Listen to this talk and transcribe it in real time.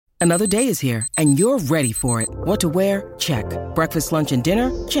Another day is here, and you're ready for it. What to wear? Check. Breakfast, lunch, and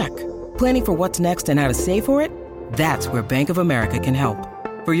dinner? Check. Planning for what's next and how to save for it? That's where Bank of America can help.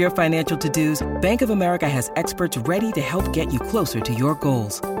 For your financial to-dos, Bank of America has experts ready to help get you closer to your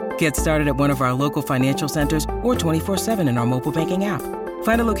goals. Get started at one of our local financial centers or 24/7 in our mobile banking app.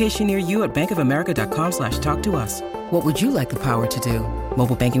 Find a location near you at bankofamerica.com/talktous. What would you like the power to do?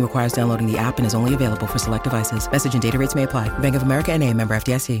 Mobile banking requires downloading the app and is only available for select devices. Message and data rates may apply. Bank of America N.A., member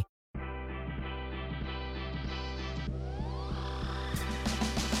FDIC.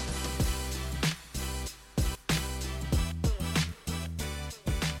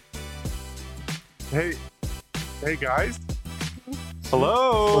 Hey guys.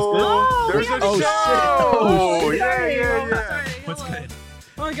 Hello. There's a show. Shit. Yeah. What's good?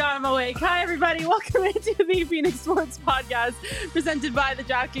 Oh my God, I'm awake. Hi, everybody. Welcome into the Phoenix Sports Podcast, presented by the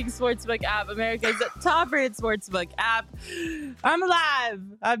DraftKings Sportsbook app, America's top-rated sportsbook app. I'm alive.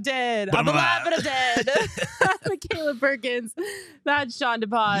 I'm dead. I'm alive, but I'm dead. I'm Caleb Perkins. That's Sean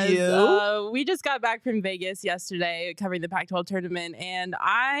DePaz. We just got back from Vegas yesterday, covering the Pac-12 tournament, and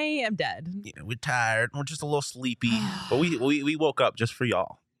I am dead. Yeah, we're tired. We're just a little sleepy, but we woke up just for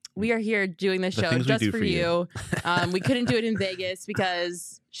y'all. We are here doing this show just for you. We couldn't do it in Vegas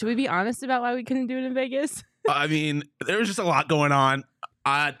because, should we be honest about why we couldn't do it in Vegas? I mean, there was just a lot going on.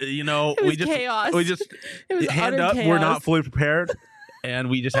 It was chaos. We just It was hand utter up. chaos. We're not fully prepared, and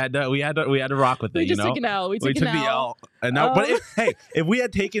we just had to. We had to rock with it. We just took an L. We took the L. And now, but if we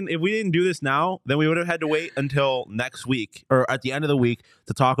didn't do this now, then we would have had to wait until next week or at the end of the week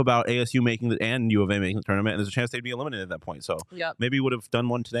to talk about ASU making and U of A making the tournament, and there's a chance they'd be eliminated at that point. So maybe we would have done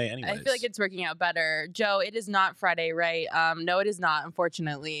one today anyway. I feel like it's working out better. Joe, it is not Friday, right? No, it is not,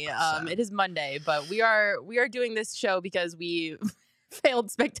 unfortunately. It is Monday, but we are doing this show because we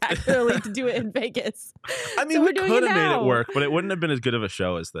failed spectacularly to do it in Vegas. I mean, so we could have made it work, but it wouldn't have been as good of a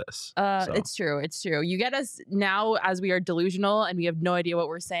show as this. It's true. You get us now as we are delusional and we have no idea what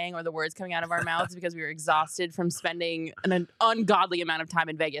we're saying or the words coming out of our mouths because we were exhausted from spending an ungodly amount of time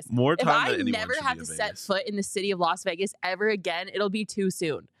in Vegas. More time if than I never have to set foot in the city of Las Vegas ever again, it'll be too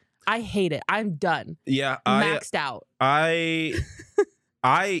soon. I hate it. I'm done. Yeah, maxed out. I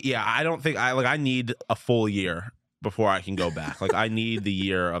don't think I need a full year before I can go back. Like, I need the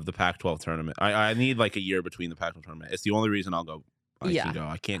year of the Pac-12 tournament. I need like a year between the Pac-12 tournament. It's the only reason I'll go. Can go.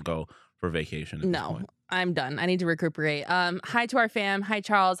 I can't go for vacation. No, I'm done. I need to recuperate. Hi to our fam. Hi,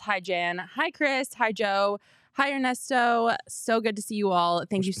 Charles. Hi, Jan. Hi, Chris. Hi, Joe. Hi, Ernesto. So good to see you all.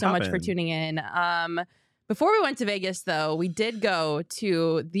 Thank you so much for tuning in. Before we went to Vegas, though, we did go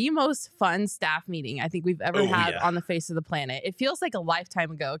to the most fun staff meeting I think we've ever had on the face of the planet. It feels like a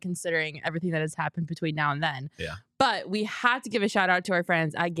lifetime ago, considering everything that has happened between now and then. Yeah. But we had to give a shout out to our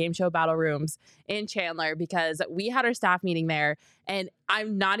friends at Game Show Battle Rooms in Chandler because we had our staff meeting there. And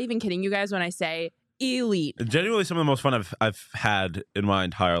I'm not even kidding you guys when I say elite. Genuinely some of the most fun I've had in my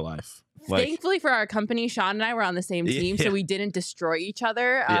entire life. Thankfully for our company, Sean and I were on the same team, so we didn't destroy each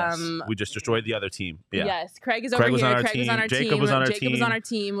other. Yes, we just destroyed the other team. Yeah. Yes, Craig is over here. Craig was on our team. Jacob was on our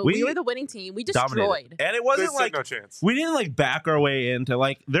team. We were the winning team. We destroyed. Dominated. And it wasn't like no chance. We didn't like back our way into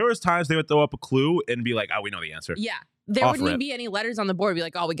there was times they would throw up a clue and be like, oh, we know the answer. Yeah. There wouldn't even be any letters on the board. Be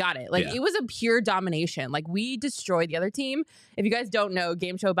like, oh, we got it. It was a pure domination. Like, we destroyed the other team. If you guys don't know,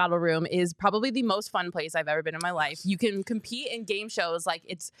 Game Show Battle Room is probably the most fun place I've ever been in my life. You can compete in game shows.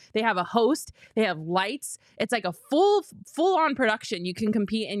 They have a host, they have lights. It's like a full on production. You can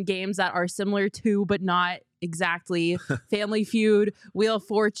compete in games that are similar to, but not exactly. Family Feud, Wheel of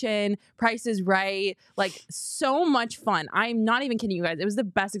Fortune, Price is Right. So much fun. I'm not even kidding you guys. It was the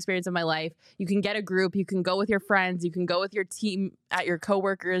best experience of my life. You can get a group. You can go with your friends. You can go with your team, at your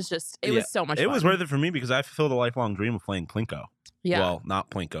coworkers. It was so much fun. It was worth it for me because I fulfilled a lifelong dream of playing Plinko. Yeah. Well,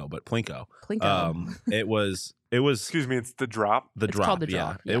 not Plinko, but Plinko. Plinko. It was. Excuse me, it's the drop. It's called the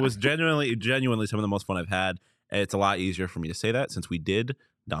drop. Yeah. It was genuinely some of the most fun I've had. It's a lot easier for me to say that since we did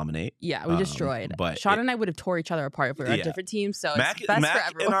dominate. Yeah, we destroyed. But Sean and I would have tore each other apart if we were on different teams. So it's best for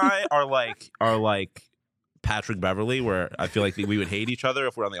everyone. And I are like Patrick Beverly, where I feel like we would hate each other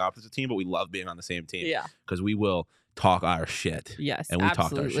if we're on the opposite team, but we love being on the same team. Yeah, because we will talk our shit. Yes, and we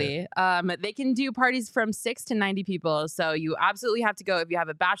absolutely. Talk our shit. They can do parties from 6 to 90 people, so you absolutely have to go if you have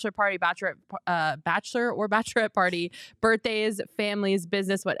a bachelor party, bachelor or bachelorette party, birthdays, families,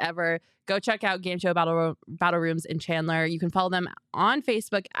 business, whatever. Go check out Game Show Battle Rooms in Chandler. You can follow them on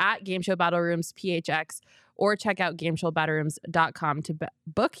Facebook at Game Show Battle Rooms PHX, or check out GameShowBattleRooms.com to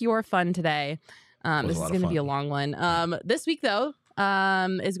book your fun today. This is going to be a long one. This week, though,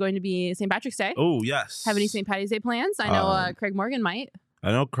 is going to be St. Patrick's Day. Oh, yes. Have any St. Patty's Day plans? I know Craig Morgan might.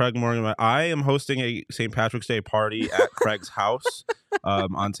 I know Craig Morgan. I am hosting a St. Patrick's Day party at Craig's house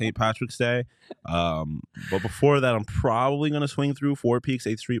on St. Patrick's Day. But before that, I'm probably going to swing through Four Peaks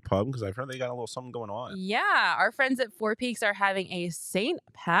 8th Street Pub because I've heard they got a little something going on. Yeah, our friends at Four Peaks are having a St.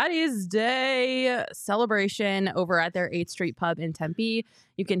 Patty's Day celebration over at their 8th Street Pub in Tempe.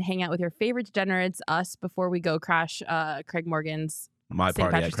 You can hang out with your favorite degenerates, us, before we go crash Craig Morgan's My St.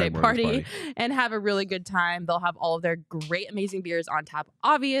 party Patrick's Day party and have a really good time. They'll have all of their great, amazing beers on tap.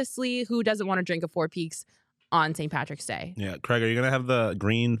 Obviously, who doesn't want to drink a Four Peaks on St. Patrick's Day? Yeah, Craig, are you going to have the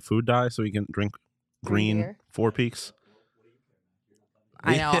green food dye so we can drink green beer? Four Peaks?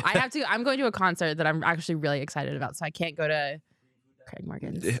 I know. I'm going to a concert that I'm actually really excited about, so I can't go to Craig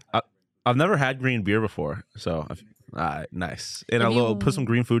Morgan's. I've never had green beer before, so nice. And put some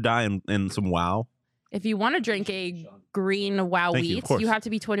green food dye and some Wow. If you want to drink a green Wow Wheat, you have to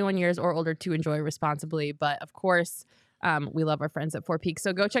be 21 years or older to enjoy responsibly. But of course, we love our friends at Four Peaks.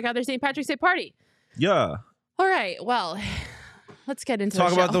 So go check out their St. Patrick's Day party. Yeah. All right. Well, let's get into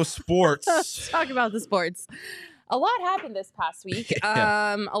Talk about those sports. Let's talk about the sports. A lot happened this past week.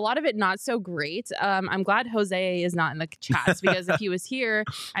 A lot of it not so great. I'm glad Jose is not in the chats because if he was here,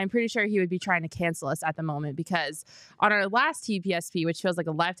 I'm pretty sure he would be trying to cancel us at the moment because on our last TPSP, which feels like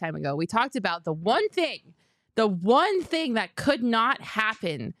a lifetime ago, we talked about the one thing that could not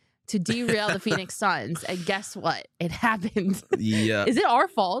happen to derail the Phoenix Suns. And guess what? It happened. Yeah. Is it our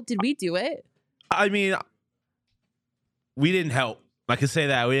fault? Did we do it? I mean, we didn't help. I can say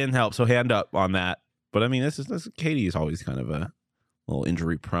that. We didn't help. So hand up on that. But I mean, this Katie is always kind of a little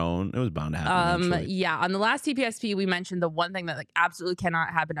injury prone. It was bound to happen. Yeah. On the last TPSP, we mentioned the one thing that absolutely cannot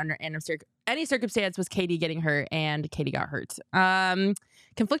happen under any circumstance was Katie getting hurt, and Katie got hurt.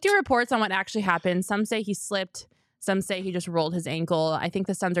 Conflicting reports on what actually happened. Some say he slipped. Some say he just rolled his ankle. I think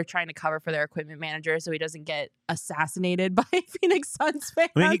the Suns are trying to cover for their equipment manager so he doesn't get assassinated by Phoenix Suns fans.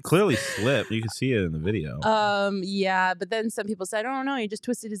 I mean, he clearly slipped. You can see it in the video. Yeah, but then some people said, "Oh no, he just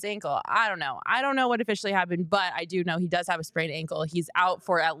twisted his ankle." I don't know. I don't know what officially happened, but I do know he does have a sprained ankle. He's out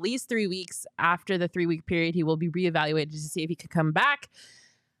for at least 3 weeks. After the 3-week period, he will be reevaluated to see if he could come back.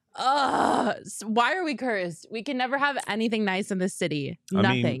 Why are we cursed? We can never have anything nice in this city. Nothing.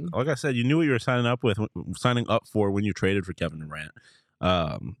 I mean, like I said, you knew what you were signing up for when you traded for Kevin Durant.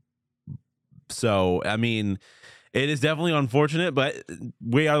 So I mean, it is definitely unfortunate, but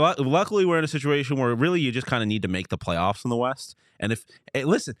we are luckily we're in a situation where really you just kind of need to make the playoffs in the West. And if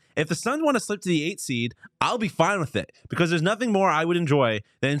the Suns want to slip to the 8th seed, I'll be fine with it because there's nothing more I would enjoy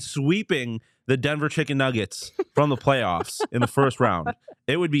than sweeping the Denver Chicken Nuggets from the playoffs in the first round.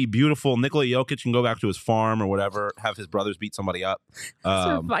 It would be beautiful. Nikola Jokic can go back to his farm or whatever, have his brothers beat somebody up.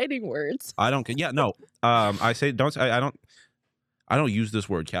 Those fighting words. I don't. Yeah, no. I say don't. I don't use this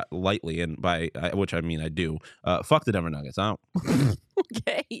word lightly, and which I mean I do. Fuck the Denver Nuggets. I don't.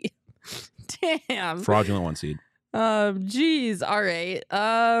 Okay. Damn. Fraudulent 1 seed. Geez. All right.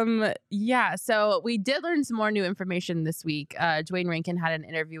 Yeah. So we did learn some more new information this week. Dwayne Rankin had an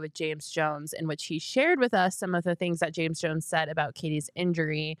interview with James Jones in which he shared with us some of the things that James Jones said about Katie's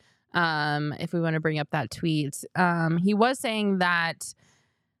injury. If we want to bring up that tweet, he was saying that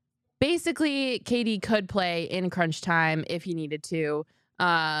basically Katie could play in crunch time if he needed to.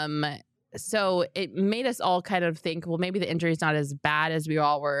 So it made us all kind of think, well, maybe the injury is not as bad as we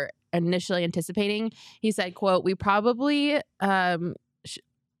all were initially anticipating. He said, quote, we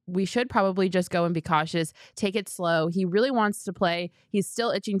should probably just go and be cautious, take it slow. He really wants to play. He's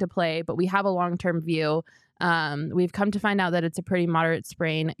still itching to play, but we have a long-term view. We've come to find out that it's a pretty moderate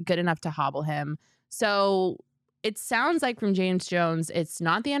sprain, good enough to hobble him. So it sounds like from James Jones, it's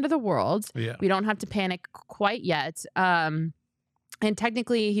not the end of the world. Yeah. We don't have to panic quite yet. And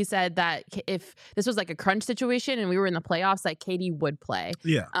technically, he said that if this was like a crunch situation and we were in the playoffs, like Katie would play.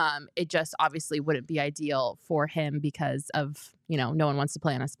 Yeah. It just obviously wouldn't be ideal for him because of, no one wants to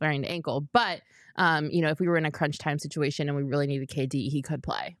play on a sprained ankle. But, if we were in a crunch time situation and we really needed KD, he could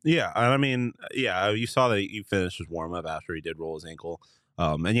play. Yeah. And I mean, yeah, you saw that he finished his warm up after he did roll his ankle.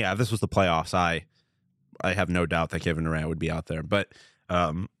 And yeah, if this was the playoffs, I have no doubt that Kevin Durant would be out there. But,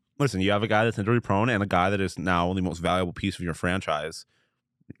 listen, you have a guy that's injury prone and a guy that is now the most valuable piece of your franchise.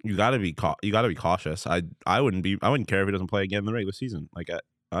 You got to be cautious. I wouldn't care if he doesn't play again in the regular season. Like,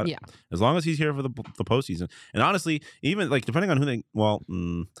 yeah, as long as he's here for the postseason. And honestly, even like depending on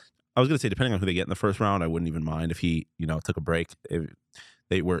who I was gonna say depending on who they get in the first round, I wouldn't even mind if he took a break. If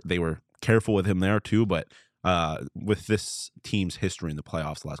they were careful with him there too. But with this team's history in the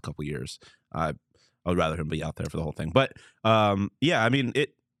playoffs the last couple of years, I would rather him be out there for the whole thing. But yeah, I mean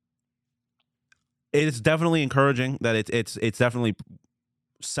it's definitely encouraging that it's definitely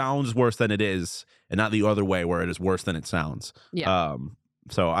sounds worse than it is and not the other way where it is worse than it sounds. Yeah.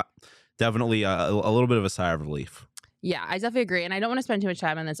 So definitely a little bit of a sigh of relief. Yeah, I definitely agree. And I don't want to spend too much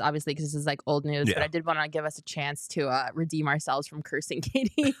time on this, obviously, because this is like old news, Yeah. but I did want to give us a chance to redeem ourselves from cursing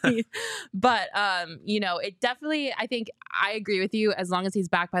Katie. But, it definitely, I think I agree with you. As long as he's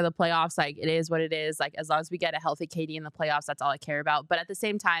back by the playoffs, like it is what it is. Like as long as we get a healthy Katie in the playoffs, that's all I care about. But at the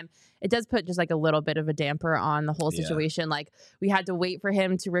same time, it does put just like a little bit of a damper on the whole situation. Like we had to wait for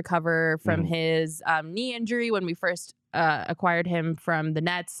him to recover from his knee injury when we first acquired him from the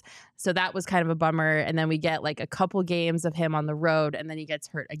Nets. So that was kind of a bummer. And then we get like a couple games of him on the road, and then he gets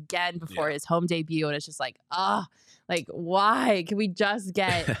hurt again before his home debut. And it's just like, like why can we just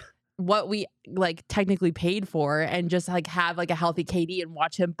get what we like technically paid for and just like have like a healthy KD and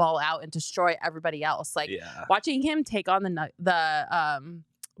watch him ball out and destroy everybody else? Like watching him take on the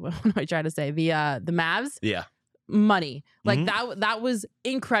what am I trying to say? The Mavs. Yeah. Money like that was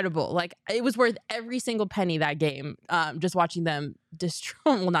incredible. Like it was worth every single penny that game. Just watching them destroy,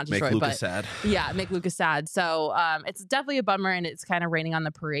 well, not destroy, make Lucas but sad. Yeah, make Lucas sad. So it's definitely a bummer, and it's kind of raining on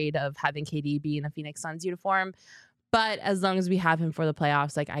the parade of having KD be in the Phoenix Suns uniform. But as long as we have him for the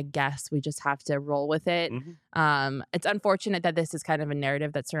playoffs, like I guess we just have to roll with it. It's unfortunate that this is kind of a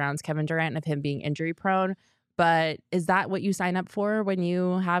narrative that surrounds Kevin Durant of him being injury prone. But is that what you sign up for when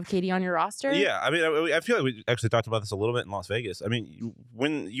you have KD on your roster? Yeah, I mean, I feel like we actually talked about this a little bit in Las Vegas. I mean,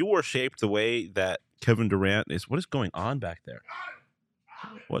 when you were shaped the way that Kevin Durant is, what is going on back there?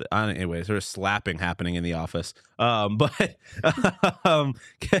 What? Anyways, there's slapping happening in the office. Yeah, I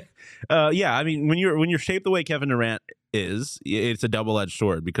mean, when you're shaped the way Kevin Durant is, it's a double-edged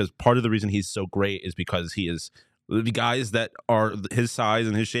sword, because part of the reason he's so great is because he is. The guys that are his size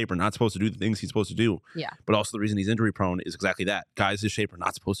and his shape are not supposed to do the things he's supposed to do. Yeah. But also the reason he's injury prone is exactly that. Guys his shape are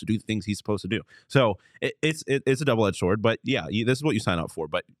not supposed to do the things he's supposed to do. So it's a double-edged sword. But yeah, this is what you sign up for.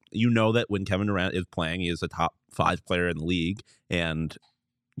 But you know that when Kevin Durant is playing, he is a top 5 player in the league, and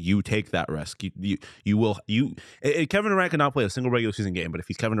you take that risk. Kevin Durant cannot play a single regular season game, but if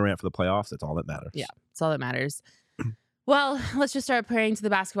he's Kevin Durant for the playoffs, that's all that matters. Yeah, that's all that matters. Well, let's just start praying to the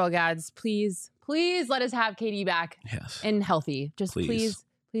basketball gods. Please let us have KD back and healthy. Just please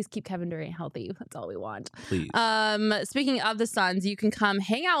keep Kevin Durant healthy. That's all we want. Please. Speaking of the Suns, you can come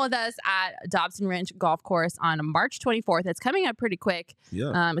hang out with us at Dobson Ranch Golf Course on March 24th. It's coming up pretty quick.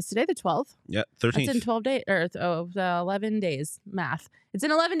 Yeah. It's today the 12th. Yeah, 13th. It's in 12 days or 11 days. Math. It's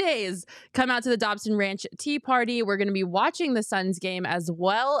in 11 days. Come out to the Dobson Ranch Tea Party. We're going to be watching the Suns game as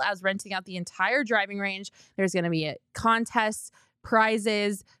well as renting out the entire driving range. There's going to be contests,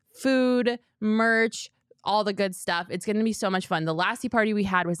 prizes, food, merch, all the good stuff. It's going to be so much fun. The last tea party we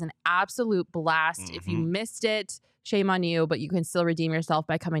had was an absolute blast. If you missed it, shame on you, but you can still redeem yourself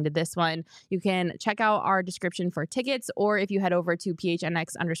by coming to this one. You can check out our description for tickets, or if you head over to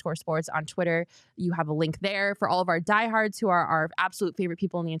PHNX_sports on Twitter, you have a link there for all of our diehards who are our absolute favorite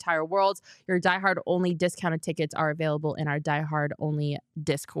people in the entire world. Your diehard only discounted tickets are available in our diehard only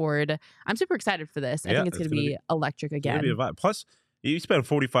Discord. I'm super excited for this. I think it's going to be electric again. It's going to be a vibe. Plus, you spend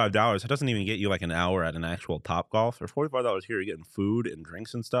 $45. It doesn't even get you like an hour at an actual Topgolf. For $45 here, you're getting food and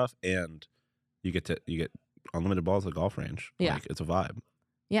drinks and stuff, and you get unlimited balls at the golf range. Yeah. Like, it's a vibe.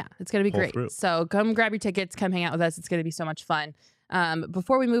 Yeah, it's going to be great. Through. So come grab your tickets, come hang out with us. It's going to be so much fun.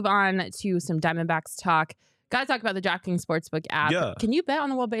 Before we move on to some Diamondbacks talk, got to talk about the DraftKings Sportsbook app. Yeah. Can you bet on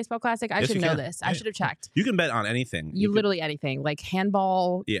the World Baseball Classic? I should know this. Yeah. I should have checked. You can bet on anything. Literally anything, like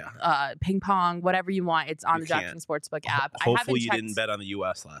handball, ping pong, whatever you want. It's on the DraftKings Sportsbook app. Hopefully you didn't bet on the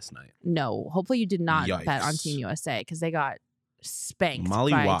U.S. last night. No, hopefully you did not bet on Team USA, because they got spanked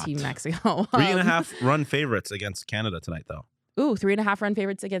by Team Mexico. 3.5 favorites against Canada tonight, though. Ooh, 3.5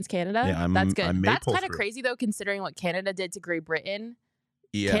 favorites against Canada. Yeah, that's good. That's kind of crazy, though, considering what Canada did to Great Britain.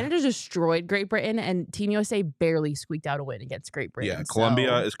 Yeah. Canada destroyed Great Britain, and Team USA barely squeaked out a win against Great Britain. Yeah,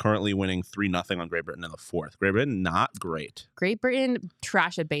 Colombia is currently winning 3-0 on Great Britain in the 4th. Great Britain, not great. Great Britain,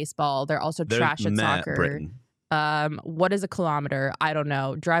 trash at baseball. They're also trash at soccer. Britain. What is a kilometer? I don't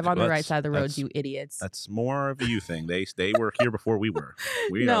know. Drive on the right side of the road, you idiots. That's more of a you thing. They were here before we were.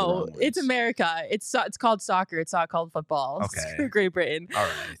 No, it's America. It's called soccer. It's not called football. Okay. Screw Great Britain. All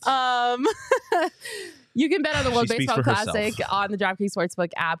right. You can bet on the World She Baseball speaks for Classic herself. on the DraftKings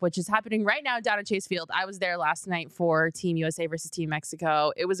Sportsbook app, which is happening right now down at Chase Field. I was there last night for Team USA versus Team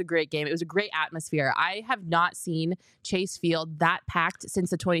Mexico. It was a great game. It was a great atmosphere. I have not seen Chase Field that packed since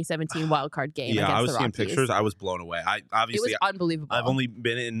the 2017 wildcard game. Yeah, I was seeing Rockies. pictures. I was blown away. It was unbelievable. I've only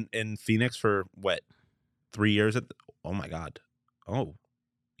been in Phoenix for 3 years. Oh my God. Oh,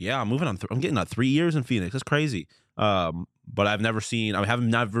 yeah. I'm moving on. I'm getting 3 years in Phoenix. That's crazy. But I have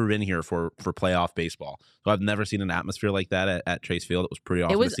never been here for playoff baseball. So I've never seen an atmosphere like that at Chase Field. It was pretty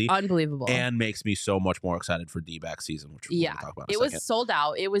awesome to see. It was unbelievable. And makes me so much more excited for D-back season, which we'll talk about in a second. Was sold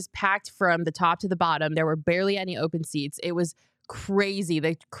out. It was packed from the top to the bottom. There were barely any open seats. It was crazy.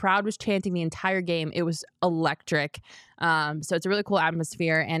 The crowd was chanting the entire game. It was electric. So it's a really cool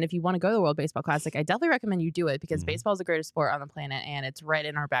atmosphere. And if you want to go to the World Baseball Classic, I definitely recommend you do it because baseball is the greatest sport on the planet and it's right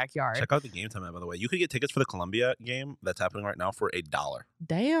in our backyard. Check out the game time, by the way. You could get tickets for the Columbia game that's happening right now for $1.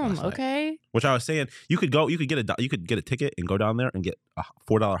 Damn. Okay. Which I was saying, you could get a ticket and go down there and get a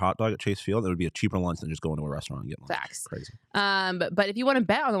 $4 hot dog at Chase Field. It would be a cheaper lunch than just going to a restaurant and getting lunch. Facts. Crazy. But if you want to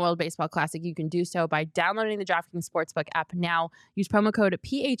bet on the World Baseball Classic, you can do so by downloading the DraftKings Sportsbook app now. Use promo code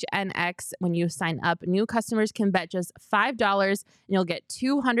PHNX when you sign up. New customers can bet just $5 and you'll get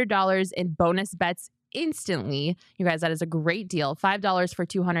 $200 in bonus bets instantly. You guys, that is a great deal. $5 for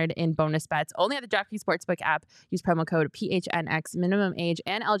 $200 in bonus bets. Only at the DraftKings Sportsbook app. Use promo code PHNX. Minimum age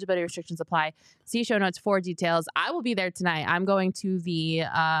and eligibility restrictions apply. See show notes for details. I will be there tonight. I'm going to the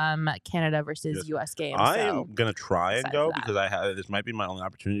Canada versus US game. I am going to try and go because this might be my only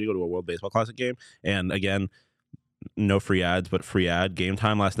opportunity to go to a World Baseball Classic game. And again, no free ads, but free ad. Game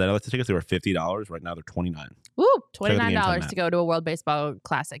time last night, I looked at tickets. They were $50. Right now, they're $29. Ooh, $29 to go to a World Baseball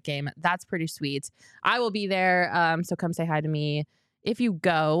Classic game. That's pretty sweet. I will be there, so come say hi to me if you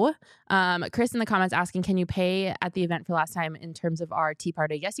go. Chris in the comments asking, can you pay at the event for last time in terms of our tea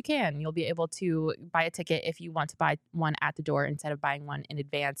party? Yes, you can. You'll be able to buy a ticket if you want to buy one at the door instead of buying one in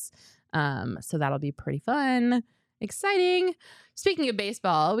advance. So that'll be pretty fun. Exciting. Speaking of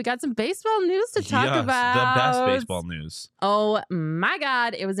baseball, we got some baseball news to talk about. The best baseball news. Oh my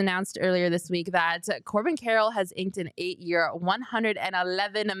God. It was announced earlier this week that Corbin Carroll has inked an 8-year,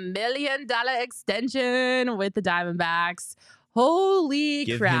 $111 million extension with the Diamondbacks.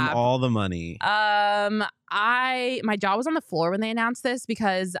 Holy crap. Give him all the money. My jaw was on the floor when they announced this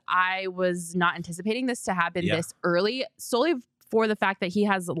because I was not anticipating this to happen this early, solely for the fact that he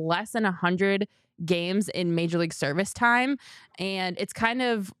has less than 100 games in Major League service time. And it's kind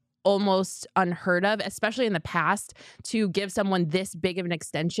of almost unheard of, especially in the past, to give someone this big of an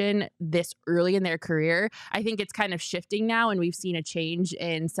extension this early in their career. I think it's kind of shifting now, and we've seen a change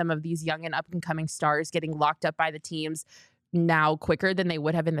in some of these young and up-and-coming stars getting locked up by the teams now quicker than they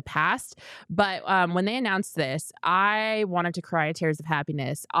would have in the past. But when they announced this, I wanted to cry tears of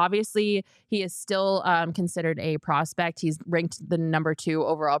happiness. Obviously, he is still considered a prospect. He's ranked the number 2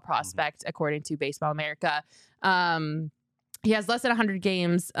 overall prospect according to Baseball America. He has less than 100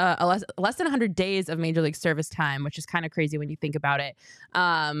 games, less than 100 days of Major League service time, which is kind of crazy when you think about it.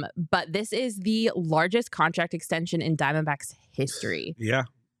 But this is the largest contract extension in Diamondbacks history. Yeah.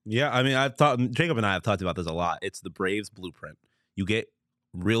 Yeah, I mean, Jacob and I have talked about this a lot. It's the Braves blueprint. You get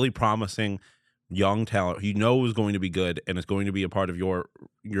really promising young talent you know is going to be good and is going to be a part of your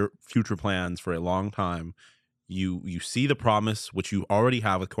future plans for a long time. You see the promise, which you already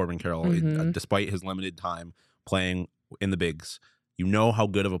have with Corbin Carroll, despite his limited time playing in the bigs. You know how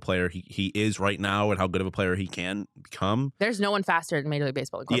good of a player he is right now and how good of a player he can become. There's no one faster than Major League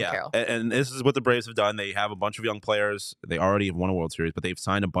Baseball than Corbin Carroll. And this is what the Braves have done. They have a bunch of young players. They already have won a World Series, but they've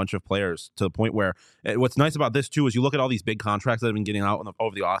signed a bunch of players to the point where what's nice about this, too, is you look at all these big contracts that have been getting out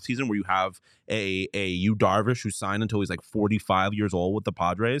over the offseason where you have a Yu Darvish who signed until he's like 45 years old with the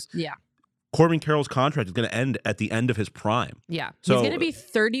Padres. Yeah. Corbin Carroll's contract is going to end at the end of his prime. Yeah. So, he's going to be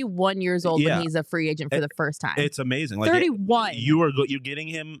 31 years old when he's a free agent for the first time. It's amazing. Like 31. You're getting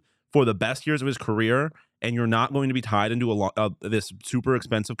him for the best years of his career, and you're not going to be tied into this super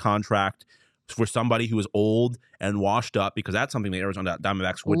expensive contract for somebody who is old and washed up, because that's something the Arizona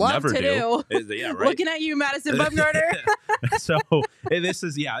Diamondbacks would never do. Yeah, right. Looking at you, Madison Bumgarner. So this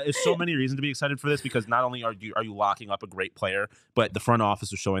is there's so many reasons to be excited for this, because not only are you locking up a great player, but the front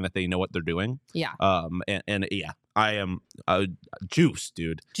office is showing that they know what they're doing. Yeah. I am juiced,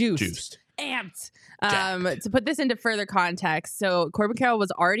 dude. Juiced. Amped. To put this into further context, so Corbin Carroll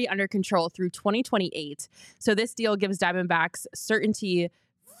was already under control through 2028. So this deal gives Diamondbacks certainty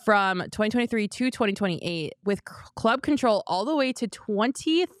from 2023 to 2028 with club control all the way to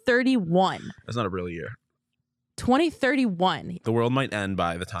 2031. That's not a real year. 2031. The world might end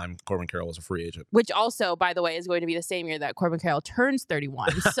by the time Corbin Carroll was a free agent. Which also, by the way, is going to be the same year that Corbin Carroll turns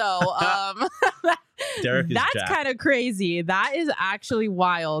 31. So that's kind of crazy. That is actually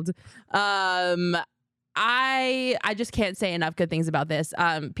wild. I just can't say enough good things about this.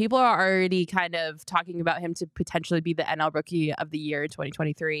 People are already kind of talking about him to potentially be the NL Rookie of the Year in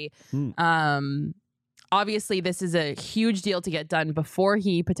 2023. Obviously, this is a huge deal to get done before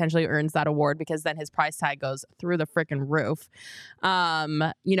he potentially earns that award, because then his price tag goes through the freaking roof.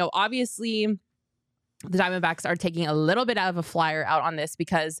 Obviously, the Diamondbacks are taking a little bit out of a flyer out on this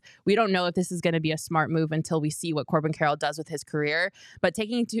because we don't know if this is going to be a smart move until we see what Corbin Carroll does with his career. But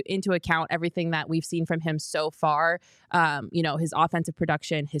taking into account everything that we've seen from him so far, his offensive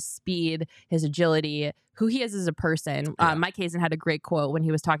production, his speed, his agility, who he is as a person. Mike Hazen had a great quote when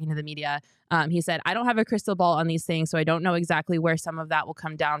he was talking to the media. He said, "I don't have a crystal ball on these things, so I don't know exactly where some of that will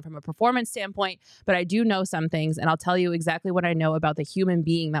come down from a performance standpoint, but I do know some things, and I'll tell you exactly what I know about the human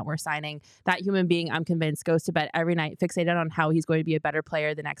being that we're signing. That human being, I'm convinced, goes to bed every night fixated on how he's going to be a better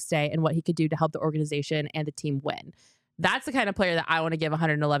player the next day and what he could do to help the organization and the team win." That's the kind of player that I want to give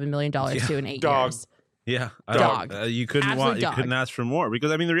 $111 million to in 8 years. Yeah, Dog. You couldn't ask for more,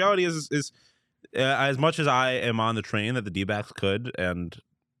 because I mean the reality is as much as I am on the train that the D-backs could, and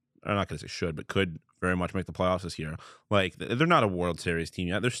I'm not going to say should, but could very much make the playoffs this year. Like, they're not a World Series team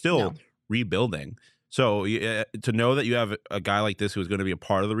yet. They're still rebuilding. So to know that you have a guy like this who is going to be a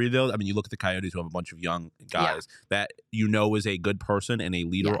part of the rebuild, I mean, you look at the Coyotes who have a bunch of young guys that is a good person and a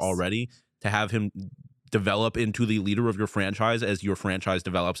leader already. To have him develop into the leader of your franchise as your franchise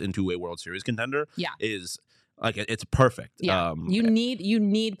develops into a World Series contender is... like, it's perfect. Yeah. You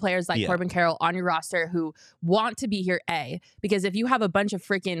need players like Corbin Carroll on your roster who want to be here, because if you have a bunch of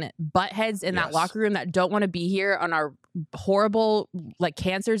freaking buttheads in that locker room that don't want to be here on our horrible, like,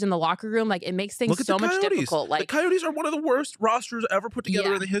 cancers in the locker room, like, it makes things so much difficult. Like, the Coyotes are one of the worst rosters ever put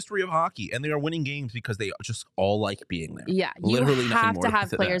together in the history of hockey, and they are winning games because they just all like being there. Yeah, literally you have to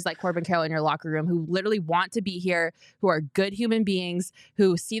have players like Corbin Carroll in your locker room who literally want to be here, who are good human beings,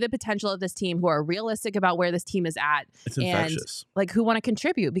 who see the potential of this team, who are realistic about where this team is at, it's infectious. And like, who want to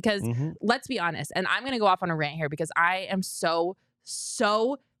contribute. Because let's be honest, and I'm going to go off on a rant here because I am so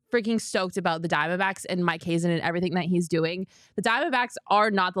freaking stoked about the Diamondbacks and Mike Hazen and everything that he's doing. The Diamondbacks are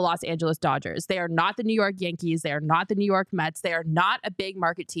not the Los Angeles Dodgers. They are not the New York Yankees. They are not the New York Mets. They are not a big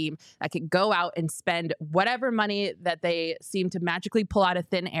market team that can go out and spend whatever money that they seem to magically pull out of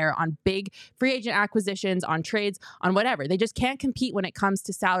thin air on big free agent acquisitions, on trades, on whatever. They just can't compete when it comes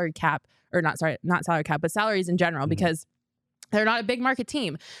to salary cap, or not salary cap, but salaries in general, because they're not a big market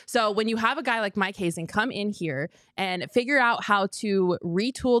team. So when you have a guy like Mike Hazen come in here and figure out how to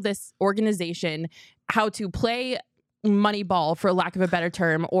retool this organization, how to play money ball, for lack of a better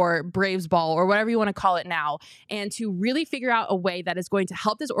term, or Braves ball, or whatever you want to call it now, and to really figure out a way that is going to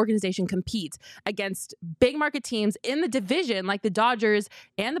help this organization compete against big market teams in the division like the Dodgers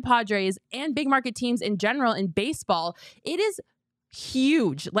and the Padres and big market teams in general in baseball, it is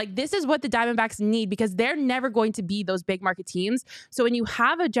huge. Like, this is what the Diamondbacks need, because they're never going to be those big market teams. So when you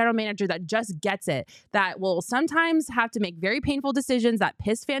have a general manager that just gets it, that will sometimes have to make very painful decisions that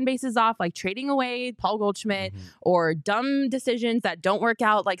piss fan bases off, like trading away Paul Goldschmidt, or dumb decisions that don't work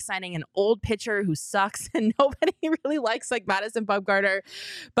out, like signing an old pitcher who sucks and nobody really likes, like Madison Bumgarner,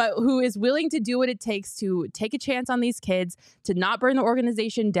 but who is willing to do what it takes to take a chance on these kids, to not burn the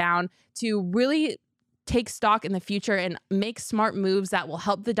organization down, to really take stock in the future and make smart moves that will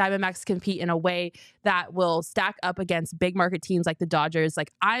help the Diamondbacks compete in a way that will stack up against big market teams like the Dodgers.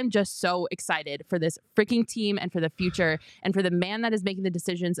 Like, I'm just so excited for this freaking team and for the future and for the man that is making the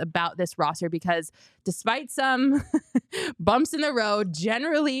decisions about this roster, because despite some bumps in the road,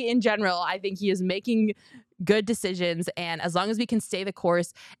 in general, I think he is making good decisions. And as long as we can stay the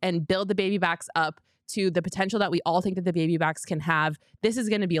course and build the Babybacks up to the potential that we all think that the Babybacks can have, this is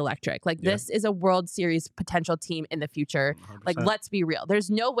going to be electric. Like, this is a World Series potential team in the future. 100%. Like, let's be real. There's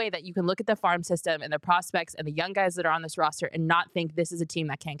no way that you can look at the farm system and the prospects and the young guys that are on this roster and not think this is a team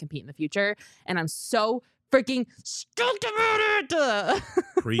that can compete in the future. And I'm so freaking stoked about it.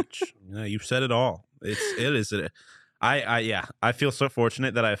 Preach. You've said it all. I feel so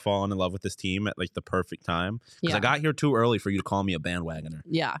fortunate that I've fallen in love with this team at, like, the perfect time, because I got here too early for you to call me a bandwagoner.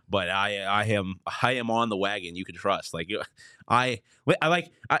 Yeah, but I am on the wagon. You can trust. Like,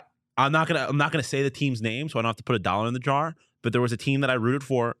 I'm not gonna say the team's name, so I don't have to put a dollar in the jar. But there was a team that I rooted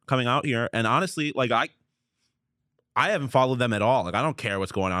for coming out here, and honestly, like, I haven't followed them at all. Like, I don't care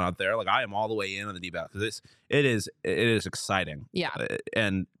what's going on out there. Like, I am all the way in on the D-backs, because it is exciting,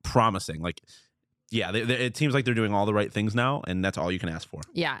 and promising. Like, yeah, it seems like they're doing all the right things now, and that's all you can ask for.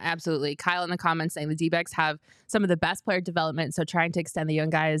 Yeah, absolutely. Kyle in the comments saying the D-backs have some of the best player development, so trying to extend the young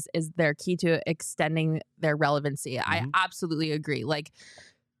guys is their key to extending their relevancy. I absolutely agree. Like,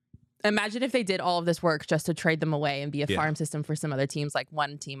 imagine if they did all of this work just to trade them away and be a farm system for some other teams, like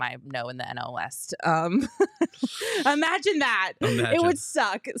one team I know in the NL West. Imagine that. It would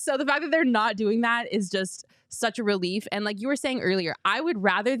suck. So the fact that they're not doing that is just such a relief. And like you were saying earlier, I would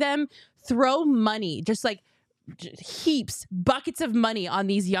rather them throw money, just like heaps, buckets of money on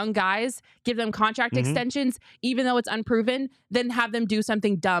these young guys, give them contract extensions, even though it's unproven, then have them do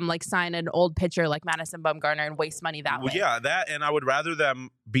something dumb like sign an old pitcher like Madison Bumgarner and waste money that way. Yeah, that, and I would rather them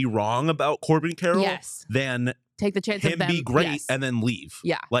be wrong about Corbin Carroll than take the chance him of them be great and then leave.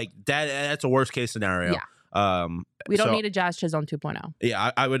 Yeah. Like that's a worst case scenario. Yeah. We don't need a Jazz Chisholm 2.0.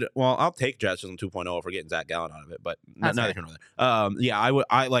 Yeah, I would. Well, I'll take Jazz Chisholm 2.0 if we're getting Zach Gallen out of it, but neither here nor there. Yeah, I would.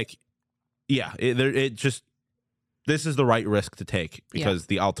 I like. Yeah, it just. This is the right risk to take because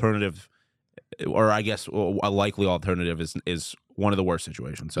the alternative, or I guess a likely alternative, is one of the worst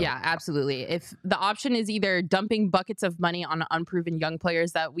situations. So. Yeah, absolutely. If the option is either dumping buckets of money on unproven young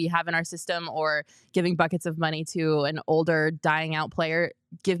players that we have in our system or giving buckets of money to an older, dying out player,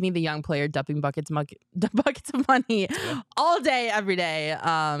 give me the young player dumping buckets of money all day, every day.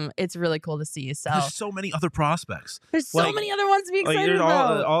 It's really cool to see. So there's so many other prospects. There's so many other ones to be excited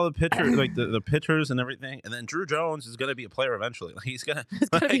about. All the pitchers, like the pitchers and everything. And then Drew Jones is going to be a player eventually. Like he's going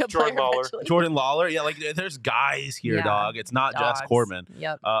to be a player eventually. Jordan Lawler. Yeah, like there's guys here, dog. It's not just Corbin.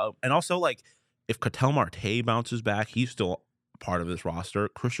 Yep. And also, like, if Ketel Marte bounces back, he's still part of this roster.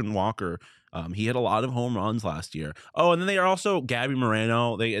 Christian Walker, he had a lot of home runs last year. Oh, and then they are also Gabby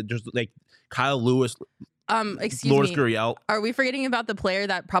Moreno. They just like Kyle Lewis. Excuse Lourdes me. Gurriel. Are we forgetting about the player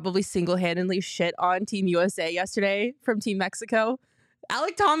that probably single-handedly shit on Team USA yesterday from Team Mexico?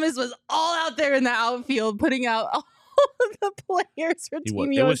 Alec Thomas was all out there in the outfield putting out all of the players for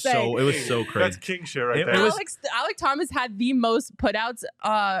Team USA. It was so crazy. That's king shit right there. Alec Thomas had the most putouts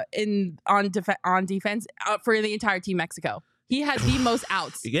on defense for the entire Team Mexico. He had the most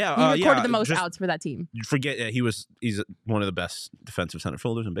outs. Yeah, he recorded the most outs for that team. You forget he's one of the best defensive center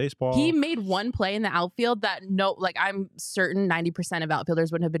fielders in baseball. He made one play in the outfield that I'm certain 90% of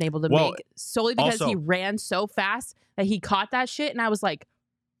outfielders wouldn't have been able to make solely because he ran so fast that he caught that shit. And I was like,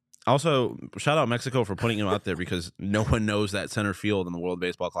 also, shout out Mexico for putting him out there because no one knows that center field in the World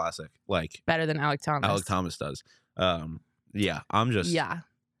Baseball Classic like better than Alec Thomas. Alec Thomas does. Alec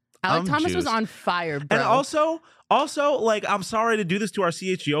Thomas was on fire, bro. And also, like, I'm sorry to do this to our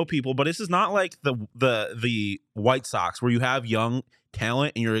CHGO people, but this is not like the White Sox where you have young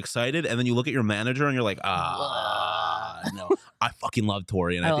talent and you're excited, and then you look at your manager and you're like, no, I fucking love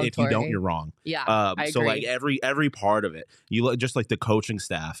Torrey, and if you don't, you're wrong. Yeah, I agree. So like every part of it, you look just like the coaching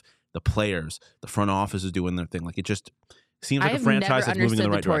staff, the players, the front office is doing their thing. Like it just seems like a franchise that's moving in the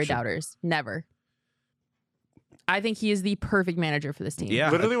right direction. Tory doubters, never. I think he is the perfect manager for this team. Yeah,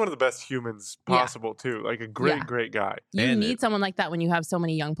 literally one of the best humans possible too. Like a great guy. You need someone like that when you have so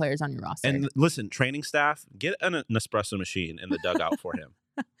many young players on your roster. And listen, training staff, get an espresso machine in the dugout for him.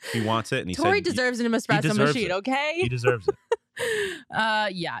 He wants it, and Tory deserves an espresso machine. Okay, he deserves it.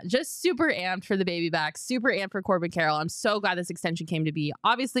 Just super amped for the baby back, super amped for Corbin Carroll. I'm so glad this extension came to be.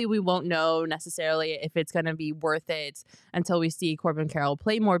 Obviously, we won't know necessarily if it's going to be worth it until we see Corbin Carroll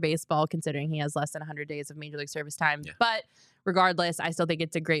play more baseball, considering he has less than 100 days of Major League service time. Yeah. But regardless, I still think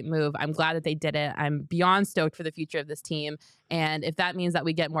it's a great move. I'm glad that they did it. I'm beyond stoked for the future of this team. And if that means that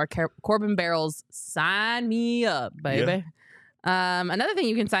we get more Corbin barrels, sign me up, baby. Yeah. Another thing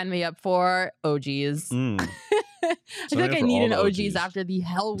you can sign me up for, OGs. I feel like I need an OGs after the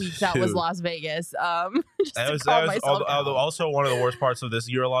hell week that was Las Vegas. That was also one of the worst parts of this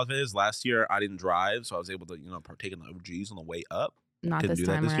year of Las Vegas. Last year, I didn't drive, so I was able to partake in the OGs on the way up. Not Couldn't this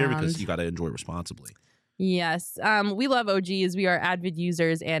do time that this around. year because you got to enjoy responsibly. Yes. We love OGs. We are avid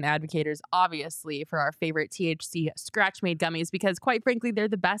users and advocators, obviously, for our favorite THC scratch-made gummies because, quite frankly, they're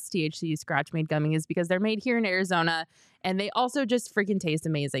the best THC scratch-made gummies because they're made here in Arizona, and they also just freaking taste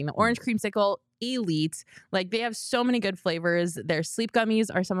amazing. The orange creamsicle, elite. Like, they have so many good flavors. Their sleep gummies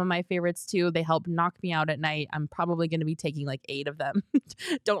are some of my favorites, too. They help knock me out at night. I'm probably going to be taking, 8 of them.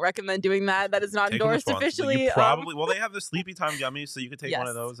 Don't recommend doing that. That is not endorsed officially. You probably, well, they have the sleepy time gummies, so you could take one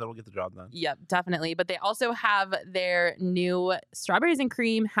of those. That'll get the job done. Yep, definitely. But they also have their new strawberries and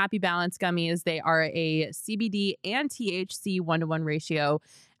cream Happy Balance gummies. They are a CBD and THC 1-to-1 ratio.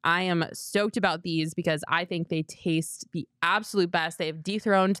 I am stoked about these because I think they taste the absolute best. They have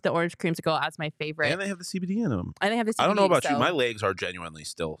dethroned the orange creamsicle as my favorite. And they have the CBD in them. And they have the CBD. I don't know about you. My legs are genuinely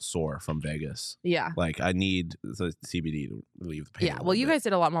still sore from Vegas. Yeah. Like, I need the CBD to relieve the pain. Yeah. Well, you guys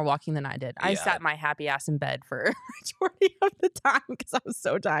did a lot more walking than I did. I sat my happy ass in bed for a majority of the time because I was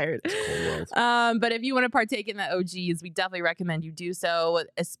so tired. It's cold world. But if you want to partake in the OGs, we definitely recommend you do so,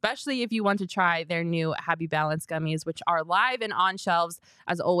 especially if you want to try their new Happy Balance gummies, which are live and on shelves.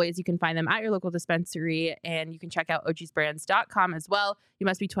 As always, you can find them at your local dispensary, and you can check out ogsbrands.com as well. You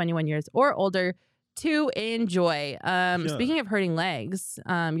must be 21 years or older to enjoy. Speaking of hurting legs,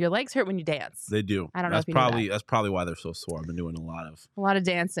 your legs hurt when you dance. They do. I don't know if you probably know that. That's probably why they're so sore. I've been doing a lot of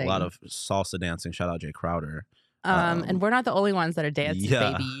dancing, a lot of salsa dancing. Shout out Jay Crowder. And we're not the only ones that are dancing,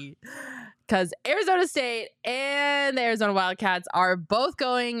 baby. Because Arizona State and the Arizona Wildcats are both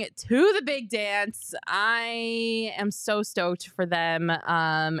going to the big dance. I am so stoked for them.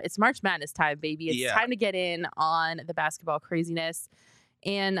 It's March Madness time, baby. It's time to get in on the basketball craziness.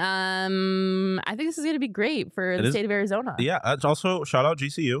 And I think this is going to be great for the state of Arizona. Yeah, it's also shout out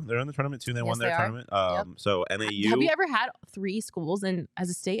GCU. They're in the tournament too. They won their tournament. So NAU. Have you ever had 3 schools as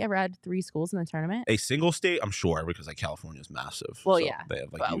a state? Ever had 3 schools in the tournament? A single state, I'm sure, because like California is massive. Well, so yeah. They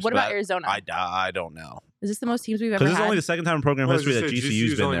have, what about Arizona? I don't know. Is this the most teams we've ever had? Because it's only the second time in program history that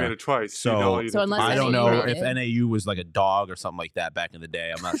GCU's been only there. Made it twice. So unless I don't know if NAU was like a dog or something like that back in the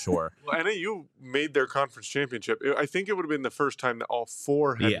day. I'm not sure. Well, NAU made their conference championship. I think it would have been the first time that all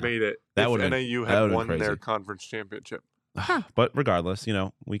 4 had made it. That if been, NAU had won their conference championship. But regardless,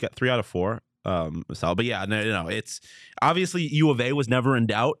 we got 3 out of 4. But yeah, no, it's obviously U of A was never in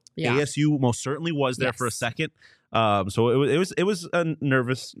doubt. Yeah. ASU most certainly was there for a second. So it was a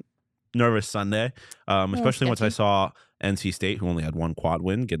nervous Sunday, especially once I saw NC State, who only had 1 quad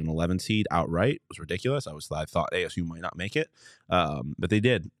win, get an 11 seed outright. It was ridiculous. I thought ASU might not make it, but they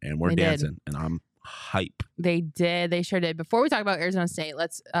did, and we're dancing, and I'm hype. They did. They sure did. Before we talk about Arizona State,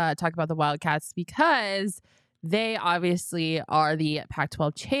 let's talk about the Wildcats because they obviously are the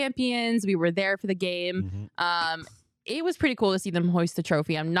Pac-12 champions. We were there for the game. It was pretty cool to see them hoist the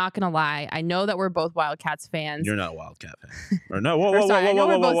trophy. I'm not going to lie. I know that we're both Wildcats fans. You're not a Wildcat fan. Or no, whoa.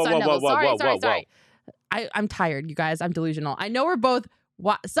 Sorry. I'm tired, you guys. I'm delusional. I know we're both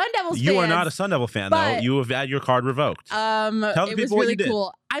Sun Devils fans. You are not a Sun Devil fan, though. You have had your card revoked. Tell the people what you did.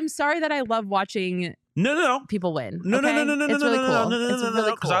 Cool. I'm sorry that I love watching people win. No. It's really cool.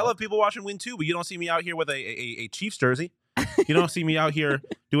 Because I love people watching win, too, but you don't see me out here with a Chiefs jersey. You don't see me out here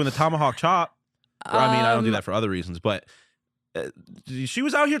doing the tomahawk chop. I mean, I don't do that for other reasons, but she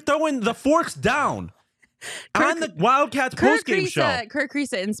was out here throwing the forks down on the Wildcats postgame show. Kurt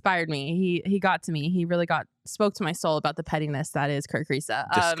Kriisa inspired me. He got to me. He really spoke to my soul about the pettiness that is Kurt Kriisa.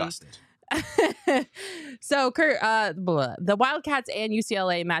 Disgusted. So the Wildcats and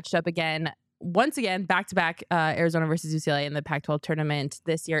UCLA matched up once again, back-to-back Arizona versus UCLA in the Pac-12 tournament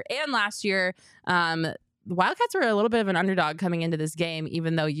this year and last year. The Wildcats were a little bit of an underdog coming into this game,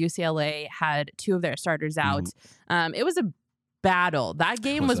 even though UCLA had 2 of their starters out. It was a battle. That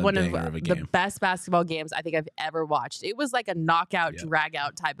game was one of the best basketball games I think I've ever watched. It was like a knockout,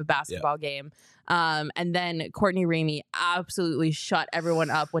 drag-out type of basketball game. And then Courtney Ramey absolutely shut everyone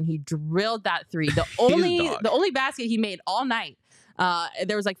up when he drilled that 3. The only basket he made all night.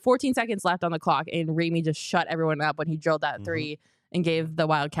 There was like 14 seconds left on the clock, and Ramey just shut everyone up when he drilled that 3. And gave the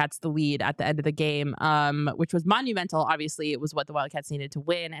Wildcats the lead at the end of the game, which was monumental. Obviously, it was what the Wildcats needed to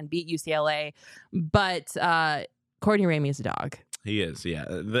win and beat UCLA. But Courtney Ramey is a dog. He is, yeah.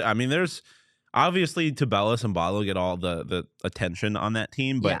 I mean, there's obviously Tabellis and Balo get all the attention on that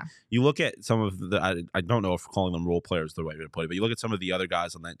team. But you look at some of I don't know if calling them role players is the right way to put it, but you look at some of the other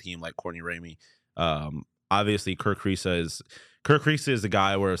guys on that team, like Courtney Ramey. Obviously, Kurt Kriisa is the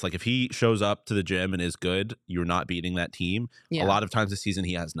guy where it's like if he shows up to the gym and is good, you're not beating that team. A lot of times this season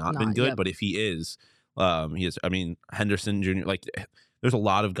he has not been good, but if he is, he is. I mean, Henderson Jr. Like, there's a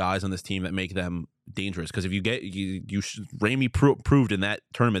lot of guys on this team that make them dangerous because if you get Ramey proved in that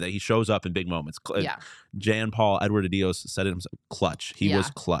tournament that he shows up in big moments. Jan Paul Edward Adios said it himself, clutch. He was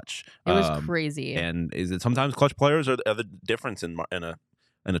clutch. It was crazy. And is it sometimes clutch players are the difference in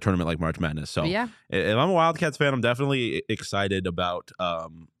a tournament like March Madness. So if I'm a Wildcats fan, I'm definitely excited about what they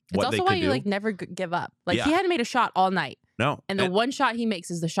could do. It's also why you never give up. Like he hadn't made a shot all night. No. And the one shot he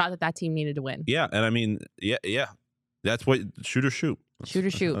makes is the shot that team needed to win. Yeah. And I mean, that's what shoot or shoot. Shoot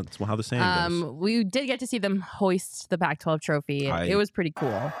or shoot. That's how the saying goes. We did get to see them hoist the Pac-12 trophy. It was pretty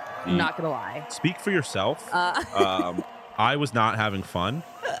cool. I'm not going to lie. Speak for yourself. I was not having fun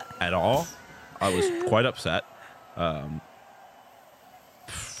at all. I was quite upset. But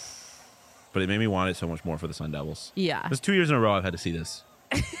it made me want it so much more for the Sun Devils. Yeah. There's 2 years in a row I've had to see this.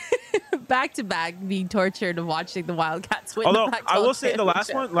 Back to back, being tortured and watching the Wildcats win. Although the I will say the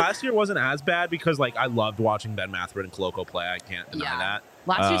last year wasn't as bad because like I loved watching Ben Matherin and Koloko play. I can't deny that.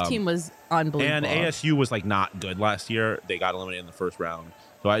 Last year's team was unbelievable. And ASU was like not good last year. They got eliminated in the first round.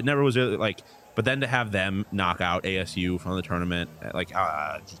 So I never was really like, but then to have them knock out ASU from the tournament, like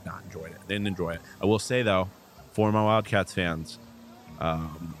just not enjoyed it. Didn't enjoy it. I will say though, for my Wildcats fans,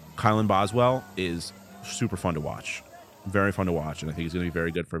 Kylan Boswell is super fun to watch. Very fun to watch, and I think he's going to be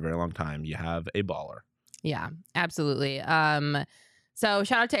very good for a very long time. You have a baller. Yeah, absolutely. So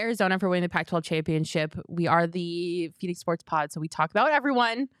shout out to Arizona for winning the Pac-12 championship. We are the Phoenix Sports Pod, so we talk about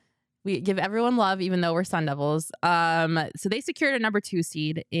everyone We give everyone love, even though we're Sun Devils. So they secured a number 2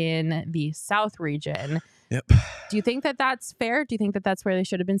 seed in the South region. Yep. Do you think that that's fair? Do you think that that's where they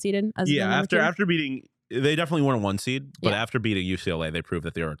should have been seeded? As the number 2? After beating, they definitely weren't a 1 seed, but after beating UCLA, they proved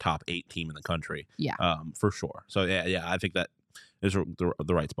that they were a top 8 team in the country. Yeah. For sure. So I think that is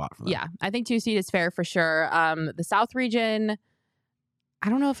the right spot for them. Yeah, I think 2 seed is fair for sure. The South region, I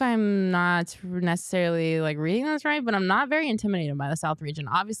don't know if I'm not necessarily like reading this right, but I'm not very intimidated by the South region.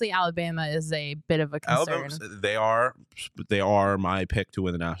 Obviously, Alabama is a bit of a concern. They are my pick to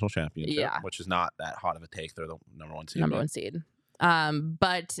win the national championship, which is not that hot of a take. They're the number 1 seed. Number 1 seed.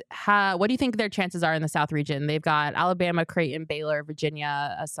 But what do you think their chances are in the South region? They've got Alabama, Creighton, Baylor,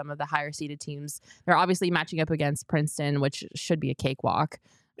 Virginia as some of the higher seeded teams. They're obviously matching up against Princeton, which should be a cakewalk.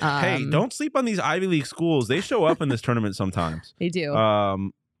 Hey, don't sleep on these Ivy League schools. They show up in this tournament sometimes. They do.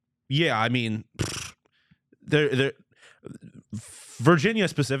 Yeah, I mean, they're Virginia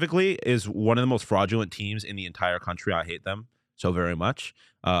specifically is one of the most fraudulent teams in the entire country. I hate them so very much.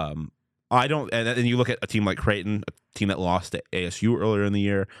 I don't, and you look at a team like Creighton, a team that lost to ASU earlier in the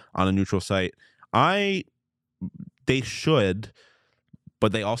year on a neutral site. They should,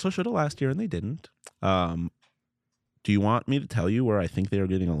 but they also should have last year, and they didn't. Do you want me to tell you where I think they are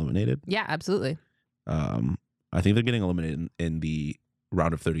getting eliminated? Yeah, absolutely. I think they're getting eliminated in the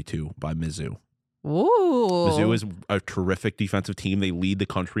round of 32 by Mizzou. Ooh. Mizzou is a terrific defensive team. They lead the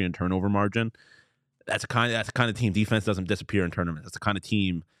country in turnover margin. That's the kind of team. Defense doesn't disappear in tournaments. That's the kind of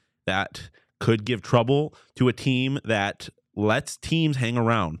team that could give trouble to a team that lets teams hang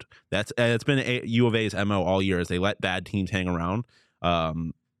around. It's been U of A's MO all year, is they let bad teams hang around.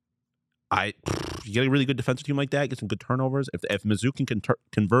 You get a really good defensive team like that, get some good turnovers. If Mizzou can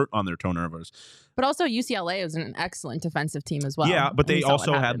convert on their turnovers. But also UCLA was an excellent defensive team as well. Yeah, but they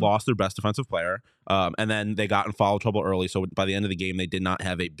also had lost their best defensive player. And then they got in foul trouble early. So by the end of the game, they did not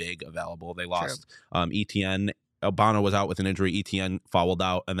have a big available. They lost Etienne. Albano was out with an injury. Etienne fouled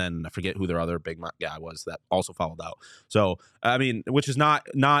out. And then I forget who their other big guy was that also fouled out. So, I mean, which is not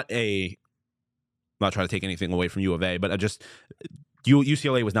a... I'm not trying to take anything away from U of A, but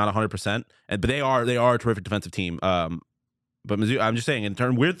UCLA was not 100%, but they are a terrific defensive team. But Mizzou, I'm just saying,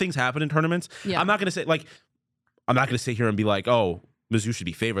 weird things happen in tournaments. Yeah. I'm not going to sit here and be like, oh, Mizzou should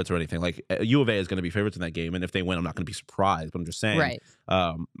be favorites or anything. Like U of A is going to be favorites in that game, and if they win, I'm not going to be surprised. But I'm just saying, right?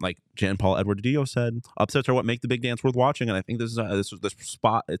 Like Jan Paul Edward Dio said, upsets are what make the big dance worth watching, and I think this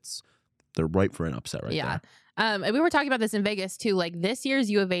spot, they're ripe for an upset right there. And we were talking about this in Vegas too. Like this year's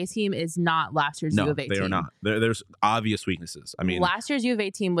U of A team is not last year's U of A team. No, they are not. There's obvious weaknesses. I mean, last year's U of A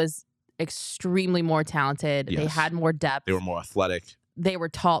team was extremely more talented. Yes. They had more depth. They were more athletic. They were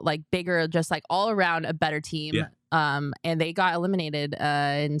tall, like bigger, just like all around a better team. Yeah. And they got eliminated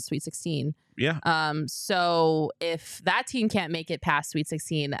in Sweet 16. Yeah. So if that team can't make it past Sweet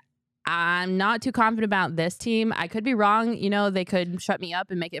 16, I'm not too confident about this team. I could be wrong. You know, they could shut me up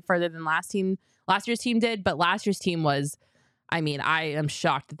and make it further than last year's team did. But last year's team was, I mean, I am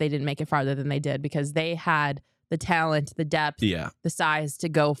shocked that they didn't make it farther than they did because they had the talent, the depth, the size to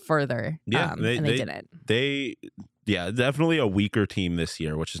go further. Yeah, and they didn't. Definitely a weaker team this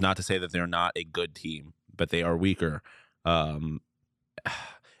year, which is not to say that they're not a good team, but they are weaker.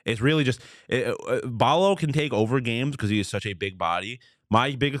 It's really just Ballo can take over games because he is such a big body.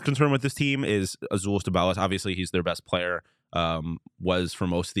 My biggest concern with this team is Azuolas Tubelis. Obviously, he's their best player. Was for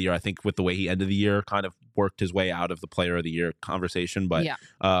most of the year. I think with the way he ended the year, kind of worked his way out of the player of the year conversation. But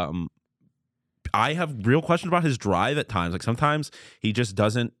I have real questions about his drive at times. Like sometimes he just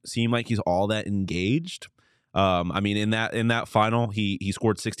doesn't seem like he's all that engaged. I mean, in that final, he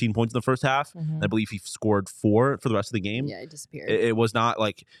scored 16 points in the first half. Mm-hmm. I believe he scored 4 for the rest of the game. Yeah, he disappeared. It was not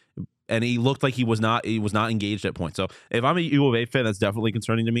like, and he looked like he was not engaged at points. So if I'm a U of A fan, that's definitely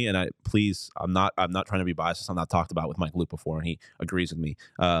concerning to me. And I'm not trying to be biased. I'm not talked about with Mike Luke before, and he agrees with me.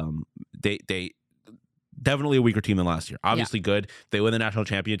 They definitely a weaker team than last year. Obviously good. If they win the national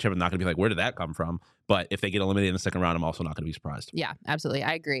championship, I'm not going to be like, where did that come from? But if they get eliminated in the second round, I'm also not going to be surprised. Yeah, absolutely.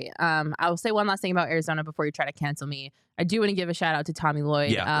 I agree. I will say one last thing about Arizona before you try to cancel me. I do want to give a shout out to Tommy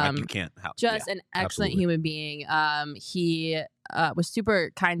Lloyd. Yeah, you can't help. Just an excellent human being. He was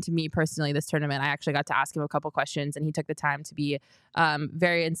super kind to me personally this tournament. I actually got to ask him a couple questions, and he took the time to be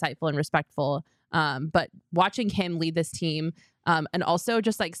very insightful and respectful. But watching him lead this team, and also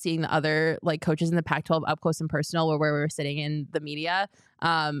just like seeing the other like coaches in the Pac-12 up close and personal where we were sitting in the media,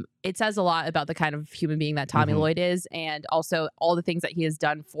 it says a lot about the kind of human being that Tommy Lloyd is, and also all the things that he has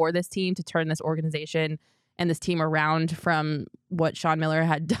done for this team to turn this organization and this team around from what Sean Miller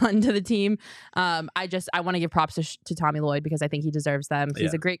had done to the team. I want to give props to Tommy Lloyd because I think he deserves them.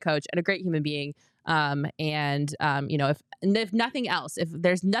 He's a great coach and a great human being. If nothing else, if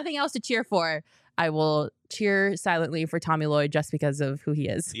there's nothing else to cheer for, I will cheer silently for Tommy Lloyd just because of who he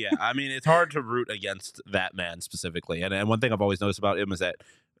is. Yeah, I mean, it's hard to root against that man specifically. And one thing I've always noticed about him is that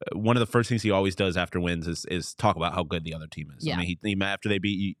one of the first things he always does after wins is talk about how good the other team is. Yeah. I mean, he after they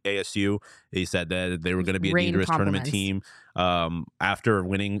beat ASU, he said that they were going to be a dangerous tournament team. After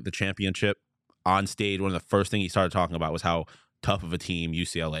winning the championship on stage, one of the first things he started talking about was how tough of a team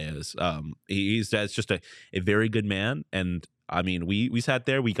UCLA is. He's just a very good man. And I mean, we sat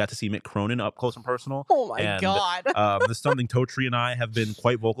there, we got to see Mick Cronin up close and personal. Oh my God. This is something Totri and I have been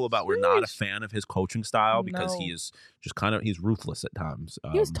quite vocal about. We're not a fan of his coaching style because he is just he's ruthless at times.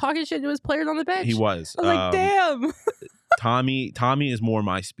 He was talking shit to his players on the bench. He was. I was like, damn. Tommy is more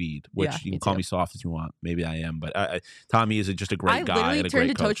my speed, which you can call me soft as you want. Maybe I am, but Tommy is just a great guy. I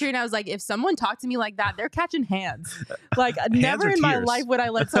literally turned to Totri and I was like, if someone talked to me like that, they're catching hands. Like never in my life would I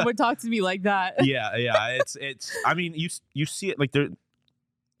let someone talk to me like that. Yeah. It's. I mean, you see it like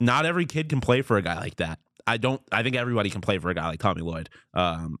not every kid can play for a guy like that. I think everybody can play for a guy like Tommy Lloyd.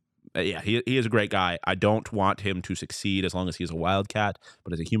 Yeah, he is a great guy. I don't want him to succeed as long as he's a Wildcat,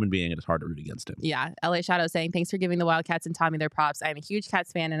 but as a human being, it is hard to root against him. Yeah, LA Shadow saying, thanks for giving the Wildcats and Tommy their props. I'm a huge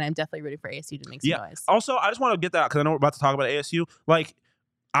Cats fan, and I'm definitely rooting for ASU to make some noise. Also, I just want to get that because I know we're about to talk about ASU. Like,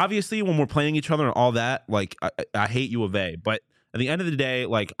 obviously, when we're playing each other and all that, like, I hate U of A, but at the end of the day,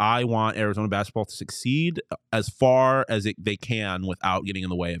 like, I want Arizona basketball to succeed as far as they can without getting in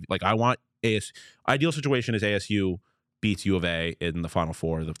the way of, like, I want ASU. Ideal situation is ASU beats U of A in the Final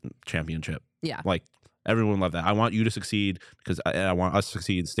Four of the championship. Yeah. Like, everyone love that. I want you to succeed because I want us to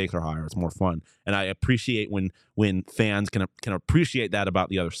succeed. Stakes are higher. It's more fun. And I appreciate when fans can appreciate that about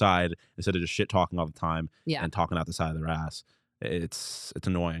the other side instead of just shit talking all the time and talking out the side of their ass. It's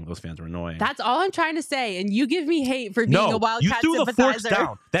annoying. Those fans are annoying. That's all I'm trying to say. And you give me hate for being a Wildcat sympathizer. You threw the forks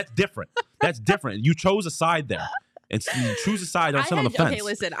down. That's different. That's different. You chose a side there. And you choose a side, don't sit on the fence. Okay,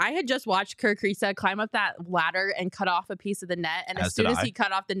 listen, I had just watched Kerr Kriisa climb up that ladder and cut off a piece of the net. And as soon as he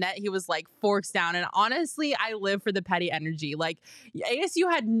cut off the net, he was like forks down. And honestly, I live for the petty energy. Like, ASU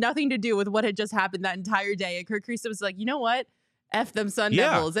had nothing to do with what had just happened that entire day. And Kerr Kriisa was like, you know what? F them Sun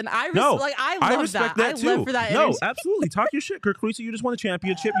Devils. And I love that. I live for that energy. No, absolutely. Talk your shit. Kerr Kriisa, you just won the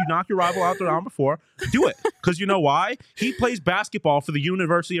championship. You knocked your rival out the round before. Do it. Because you know why? He plays basketball for the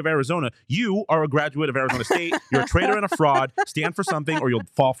University of Arizona. You are a graduate of Arizona State. You're a traitor and a fraud. Stand for something or you'll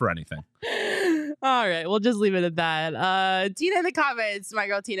fall for anything. All right, we'll just leave it at that. Tina in the comments, my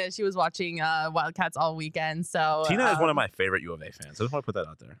girl Tina, she was watching Wildcats all weekend. So Tina is one of my favorite U of A fans. I just want to put that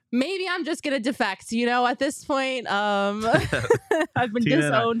out there. Maybe I'm just gonna defect. At this point, I've been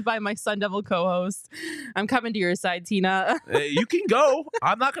disowned by my Sun Devil co-host. I'm coming to your side, Tina. You can go.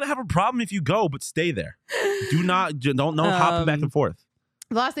 I'm not gonna have a problem if you go, but stay there. Don't hopping back and forth.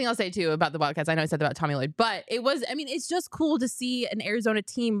 The last thing I'll say, too, about the Wildcats, I know I said that about Tommy Lloyd, but it's just cool to see an Arizona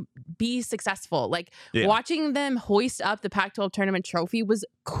team be successful. Like, watching them hoist up the Pac-12 tournament trophy was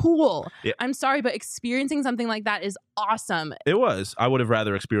cool. Yeah. I'm sorry, but experiencing something like that is awesome. It was. I would have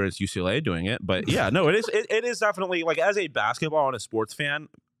rather experienced UCLA doing it, but yeah, no, it is. It is definitely, like, as a basketball and a sports fan,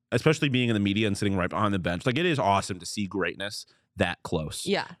 especially being in the media and sitting right behind the bench, like, it is awesome to see greatness that close.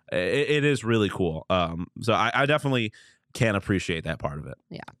 Yeah. It is really cool. So I definitely can appreciate that part of it.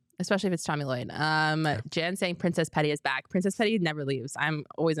 Yeah, especially if it's Tommy Lloyd. Jan saying Princess Petty is back. Princess Petty never leaves. I'm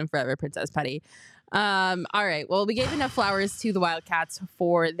always and forever Princess Petty. All right. Well, we gave enough flowers to the Wildcats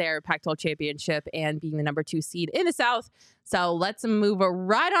for their Pac-12 championship and being the number 2 seed in the South. So let's move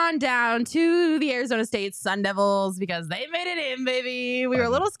right on down to the Arizona State Sun Devils because they made it in, baby. We were a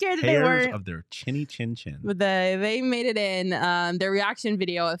little scared that they weren't. Of their chinny chin. But they made it in. Their reaction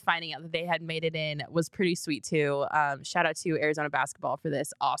video of finding out that they had made it in was pretty sweet too. Shout out to Arizona basketball for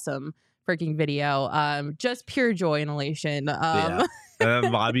this awesome freaking video. Just pure joy and elation. And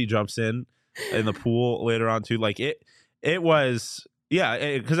then Bobby jumps in the pool later on too. Like it was.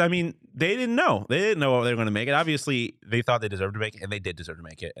 Yeah, because I mean, they didn't know. They didn't know what they were going to make it. Obviously, they thought they deserved to make it, and they did deserve to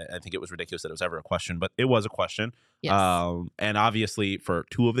make it. I think it was ridiculous that it was ever a question, but it was a question. Yes. And obviously, for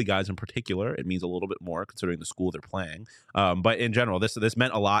 2 of the guys in particular, it means a little bit more considering the school they're playing. But in general, this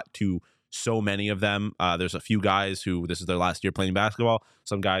meant a lot to so many of them. There's a few guys who this is their last year playing basketball.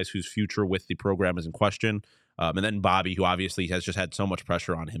 Some guys whose future with the program is in question. And then Bobby, who obviously has just had so much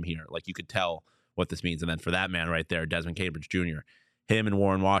pressure on him here. Like, you could tell what this means. And then for that man right there, Desmond Cambridge Jr., him and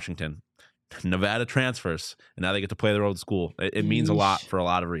Warren Washington, Nevada transfers, and now they get to play their old school. It means a lot for a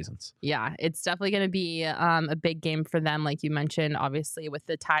lot of reasons. Yeah, it's definitely going to be a big game for them, like you mentioned, obviously, with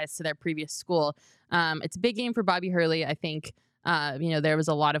the ties to their previous school. It's a big game for Bobby Hurley. I think, there was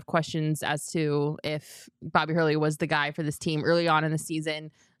a lot of questions as to if Bobby Hurley was the guy for this team early on in the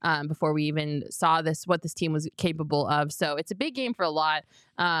season. before we even saw what this team was capable of. So it's a big game for a lot.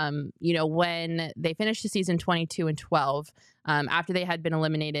 When they finished the season 22-12, after they had been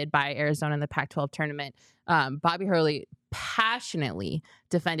eliminated by Arizona in the Pac-12 tournament, Bobby Hurley passionately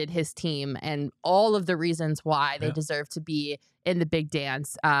defended his team and all of the reasons why they deserve to be in the big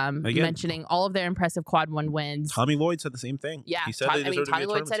dance, mentioning all of their impressive quad 1 wins. Tommy Lloyd said the same thing. Yeah, he said Tommy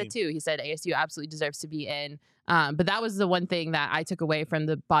Lloyd said it too. He said ASU absolutely deserves to be in. But that was the one thing that I took away from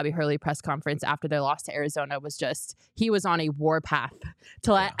the Bobby Hurley press conference after their loss to Arizona was just he was on a warpath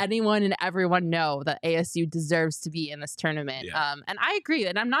to let anyone and everyone know that ASU deserves to be in this tournament. Yeah. And I agree.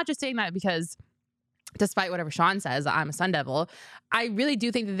 And I'm not just saying that because despite whatever Sean says, I'm a Sun Devil. I really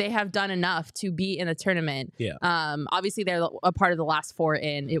do think that they have done enough to be in the tournament. Yeah. Obviously, they're a part of the last 4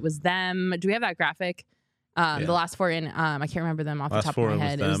 in. It was them. Do we have that graphic? The last 4 in, I can't remember them off the top of my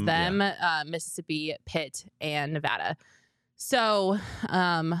head. It was them, Mississippi, Pitt, and Nevada. So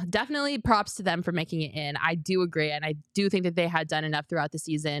definitely props to them for making it in. I do agree. And I do think that they had done enough throughout the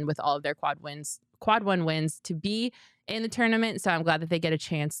season with all of their quad 1 wins to be in the tournament. So I'm glad that they get a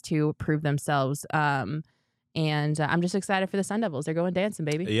chance to prove themselves. And I'm just excited for the Sun Devils. They're going dancing,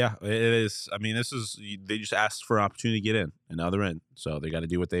 baby. Yeah, it is. I mean, they just asked for an opportunity to get in, and now they're in. So they got to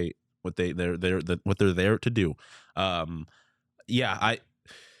do what they're there to do. I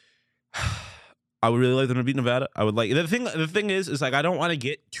would really like them to beat Nevada. I would like the thing is like I don't want to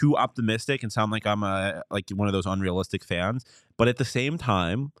get too optimistic and sound like I'm one of those unrealistic fans, but at the same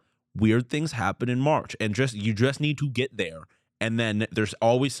time, weird things happen in March, and you just need to get there. And then there's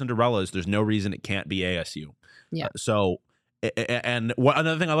always Cinderellas. There's no reason it can't be ASU. Yeah.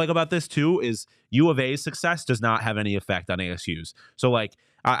 Another thing I like about this too is U of A's success does not have any effect on ASU's. So like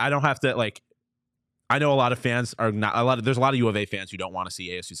I don't have to like. I know a lot of fans are not there's a lot of U of A fans who don't want to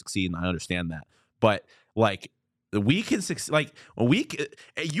see ASU succeed, and I understand that. But like we can succeed. Like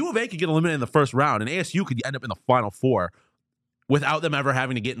U of A could get eliminated in the first round, and ASU could end up in the Final Four without them ever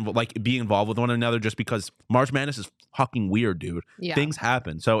having to get be involved with one another, just because March Madness is fucking weird, dude. Yeah. Things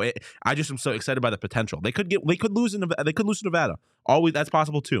happen. So I just am so excited by the potential. They could lose to Nevada. That's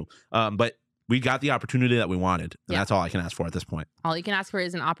possible too. But we got the opportunity that we wanted, and that's all I can ask for at this point. All you can ask for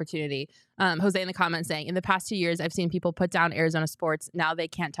is an opportunity. Jose in the comments saying, in the past 2 years, I've seen people put down Arizona sports. Now they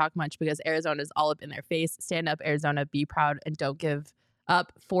can't talk much because Arizona is all up in their face. Stand up, Arizona. Be proud and don't give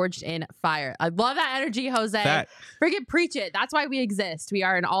up. Forged in fire. I love that energy, Jose. Friggin' preach it. That's why we exist. We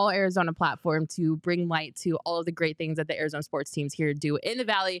are an all Arizona platform to bring light to all of the great things that the Arizona sports teams here do in the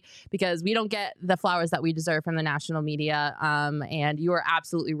Valley, because we don't get the flowers that we deserve from the national media. And you are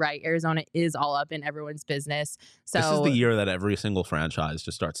absolutely right. Arizona is all up in everyone's business. So this is the year that every single franchise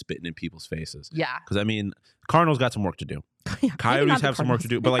just starts spitting in people's faces. Yeah. Because I mean, Cardinals got some work to do. Coyotes have some work to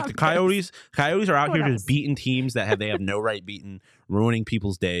do, but like the Coyotes are out here just beating teams that they have no right beating, ruining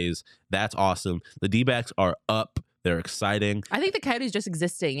people's days. That's awesome. The D-backs are up. They're exciting. I think the Coyotes just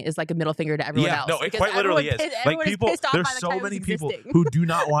existing is like a middle finger to everyone else. No, it quite literally is. Like people, there's so many people who do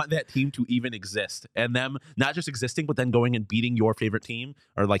not want that team to even exist, and them not just existing, but then going and beating your favorite team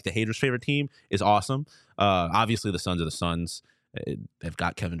or like the haters' favorite team is awesome. Obviously, the Suns are the Suns. They've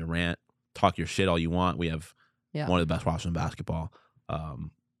got Kevin Durant. Talk your shit all you want. We have one of the best rosters in basketball. The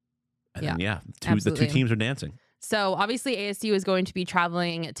two teams are dancing. So obviously ASU is going to be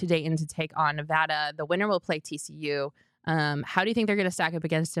traveling to Dayton to take on Nevada. The winner will play TCU. How do you think they're going to stack up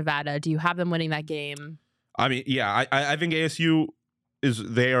against Nevada? Do you have them winning that game? I mean, yeah, I think ASU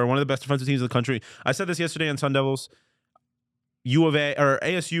they are one of the best defensive teams in the country. I said this yesterday on Sun Devils. U of A or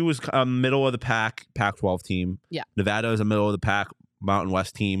ASU is a middle of the pack Pac-12 team. Yeah. Nevada is a middle of the pack Mountain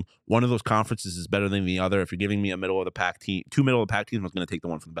West team. One of those conferences is better than the other. If you're giving me a middle of the pack team, two middle of the pack teams, I was going to take the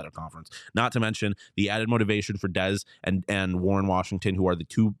one from the better conference. Not to mention the added motivation for Dez and Warren Washington, who are the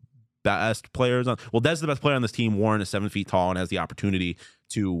two best players on. Well, Dez is the best player on this team. Warren is 7 feet tall and has the opportunity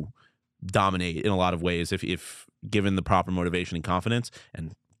to dominate in a lot of ways if given the proper motivation and confidence.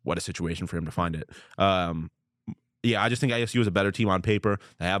 And what a situation for him to find it. I just think ASU is a better team on paper.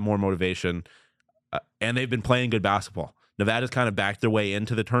 They have more motivation, and they've been playing good basketball. Nevada's kind of backed their way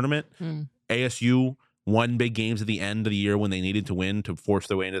into the tournament. ASU won big games at the end of the year when they needed to win to force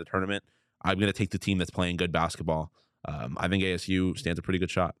their way into the tournament. I'm going to take the team that's playing good basketball. I think ASU stands a pretty good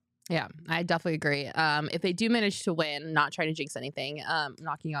shot. Yeah, I definitely agree. If they do manage to win, not trying to jinx anything,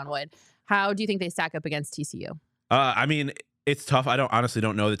 knocking on wood, how do you think they stack up against TCU? I mean, it's tough. I honestly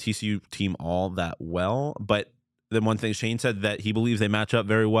don't know the TCU team all that well, but the one thing Shane said that he believes they match up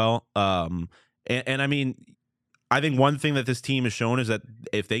very well. And I mean, I think one thing that this team has shown is that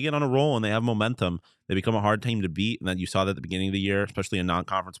if they get on a roll and they have momentum, they become a hard team to beat. And then you saw that at the beginning of the year, especially in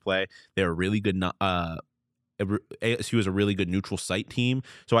non-conference play. They were really good ASU is a really good neutral site team.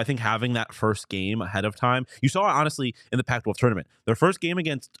 So I think having that first game ahead of time, you saw it honestly in the Pac-12 tournament. Their first game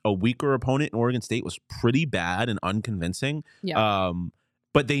against a weaker opponent in Oregon State was pretty bad and unconvincing. Yeah.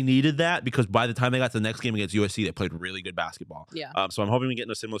 But they needed that because by the time they got to the next game against USC, they played really good basketball. Yeah. So I'm hoping we get in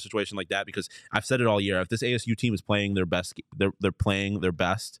a similar situation like that because I've said it all year. If this ASU team is playing their best, they're playing their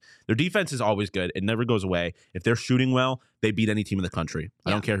best. Their defense is always good. It never goes away. If they're shooting well, they beat any team in the country.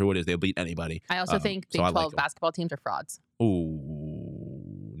 I don't care who it is. They'll beat anybody. I also think Big 12 basketball teams are frauds.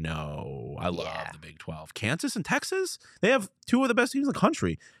 Ooh, no. I love the Big 12. Kansas and Texas, they have two of the best teams in the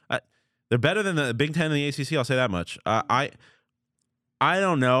country. They're better than the Big 10 and the ACC, I'll say that much. I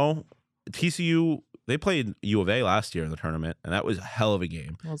don't know. TCU, they played U of A last year in the tournament, and that was a hell of a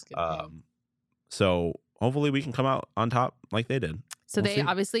game. That was a good game. So hopefully we can come out on top like they did. So they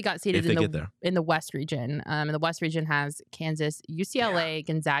obviously got seeded in the West region. And the West region has Kansas, UCLA,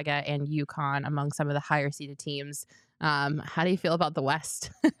 Gonzaga, and UConn among some of the higher seeded teams. How do you feel about the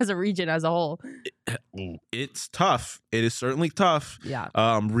West as a region as a whole? It's tough. It is certainly tough. Yeah.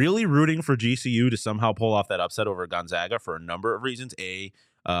 Really rooting for GCU to somehow pull off that upset over Gonzaga for a number of reasons. A,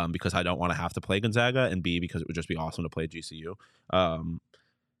 because I don't want to have to play Gonzaga, and B, because it would just be awesome to play GCU.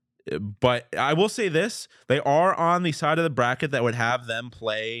 But I will say this. They are on the side of the bracket that would have them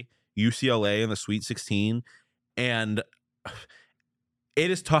play UCLA in the Sweet 16. And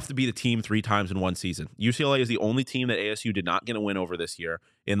it is tough to beat a team 3 times in one season. UCLA is the only team that ASU did not get a win over this year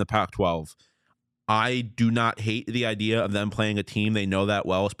in the Pac-12. I do not hate the idea of them playing a team they know that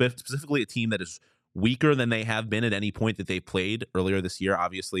well, specifically a team that is weaker than they have been at any point that they played earlier this year.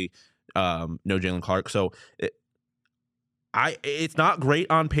 Obviously, no Jalen Clark. So it's not great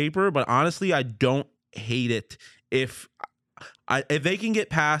on paper, but honestly, I don't hate it. If they can get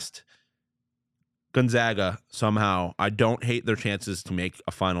past Gonzaga somehow, I don't hate their chances to make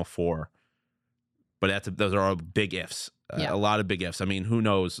a Final Four. But those are all big ifs. A lot of big ifs. I mean, who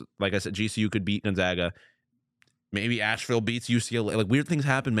knows? Like I said, GCU could beat Gonzaga. Maybe Asheville beats UCLA. Like, weird things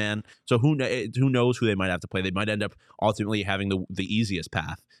happen, man. So who knows who they might have to play? They might end up ultimately having the easiest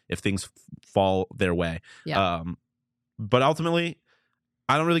path if things fall their way. Yeah. But ultimately,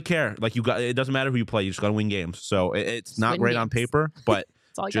 I don't really care. Like, it doesn't matter who you play. You just got to win games. So it's not great on paper, but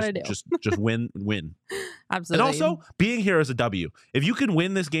that's all you gotta do. Just win. Absolutely. And also, being here is a W. If you can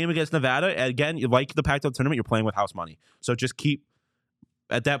win this game against Nevada, again, like the Pac-12 tournament, you're playing with house money. So just keep.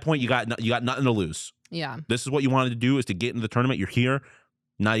 At that point, you got nothing to lose. Yeah. This is what you wanted to do, is to get into the tournament. You're here.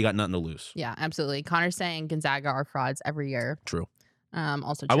 Now you got nothing to lose. Yeah, absolutely. Connor's saying Gonzaga are frauds every year. True.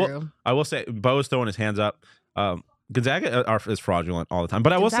 Also true. I will say, Bo is throwing his hands up. Gonzaga is fraudulent all the time.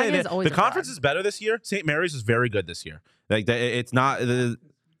 But I will say that the conference is better this year. St. Mary's is very good this year. Like, it's not.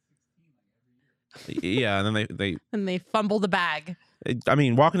 Yeah, and then they fumble the bag. I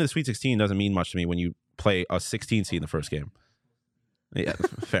mean, walking to the Sweet 16 doesn't mean much to me when you play a 16 seed in the first game. Yeah,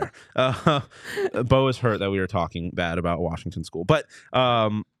 fair. Bo is hurt that we were talking bad about Washington School, but I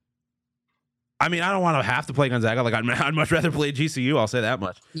mean, I don't want to have to play Gonzaga. Like, I'd much rather play GCU. I'll say that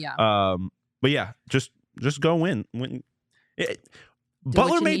much. Yeah. But yeah, just go win.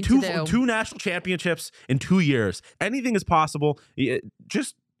 Butler made two national championships in 2 years. Anything is possible.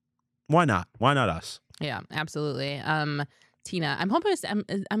 Just why not? Why not us? Yeah, absolutely. Tina,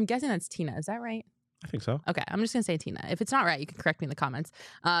 I'm guessing that's Tina. Is that right? I think so. Okay, I'm just going to say Tina. If it's not right, you can correct me in the comments.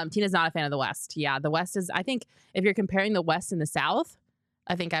 Tina's not a fan of the West. Yeah, the West is, I think, if you're comparing the West and the South,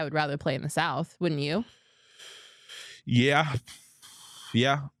 I think I would rather play in the South, wouldn't you? Yeah,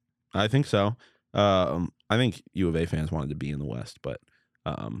 I think so. I think U of A fans wanted to be in the West, but...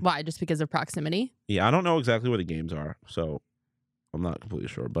 why? Just because of proximity? Yeah, I don't know exactly where the games are, so I'm not completely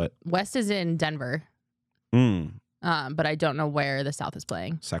sure, but... West is in Denver. But I don't know where the South is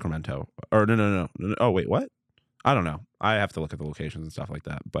playing. Sacramento. Or no. Oh, wait, what? I don't know. I have to look at the locations and stuff like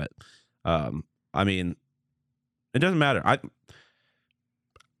that. But, I mean, it doesn't matter. I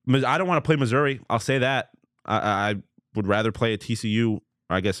don't want to play Missouri. I'll say that. I would rather play at TCU.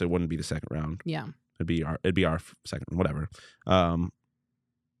 I guess it wouldn't be the second round. Yeah. It'd be our second, whatever. I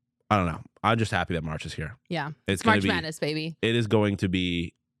don't know. I'm just happy that March is here. Yeah. It's March Madness, baby. It is going to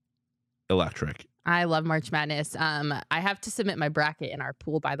be electric. I love March Madness. I have to submit my bracket in our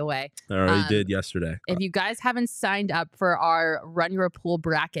pool, by the way. I already did yesterday. If you guys haven't signed up for our Run Your Pool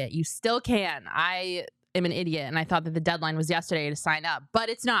bracket, you still can. I am an idiot, and I thought that the deadline was yesterday to sign up, but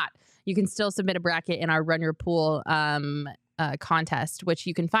it's not. You can still submit a bracket in our Run Your Pool contest, which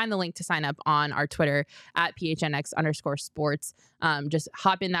you can find the link to sign up on our Twitter at @PHNX_sports. Just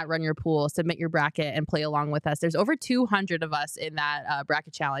hop in that Run Your Pool, submit your bracket, and play along with us. There's over 200 of us in that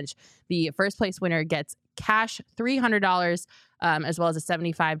bracket challenge. The first place winner gets cash $300 as well as a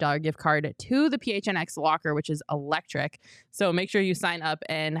 $75 gift card to the PHNX locker, which is electric. So make sure you sign up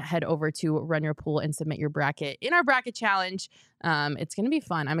and head over to Run Your Pool and submit your bracket in our bracket challenge. It's going to be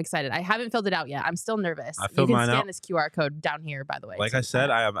fun. I'm excited. I haven't filled it out yet. I'm still nervous. I filled mine out. You can scan this QR code down here, by the way. Like I said,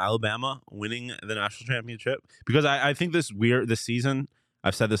 I have Alabama winning the national championship because I think this season,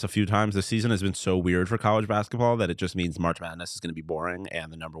 I've said this a few times, this season has been so weird for college basketball that it just means March Madness is going to be boring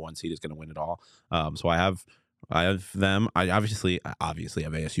and the number 1 seed is going to win it all. So I have them. I obviously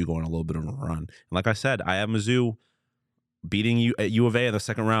have ASU going a little bit of a run. And like I said, I have Mizzou beating U of A in the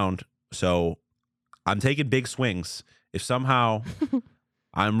second round. So I'm taking big swings. If somehow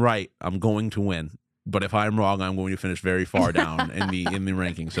I'm right, I'm going to win. But if I'm wrong, I'm going to finish very far down in the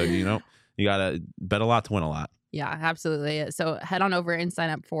ranking. So, you gotta bet a lot to win a lot. Yeah, absolutely. So head on over and sign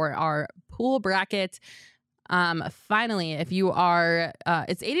up for our pool bracket. Finally, if you are,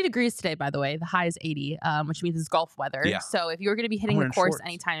 it's 80 degrees today, by the way. The high is 80, which means it's golf weather. Yeah. So if you're going to be hitting the course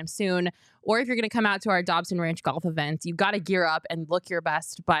anytime soon, or if you're going to come out to our Dobson Ranch golf event, you've got to gear up and look your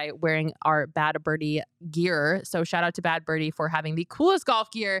best by wearing our Bad Birdie gear. So shout out to Bad Birdie for having the coolest golf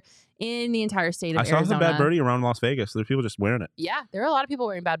gear in the entire state of Arizona. I saw some Bad Birdie around Las Vegas. There's people just wearing it. Yeah, there are a lot of people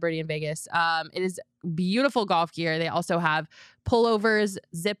wearing Bad Birdie in Vegas. It is beautiful golf gear. They also have pullovers,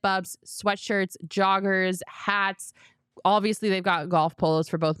 zip-ups, sweatshirts, joggers, hats. Obviously, they've got golf polos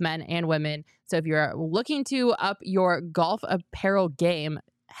for both men and women. So if you're looking to up your golf apparel game,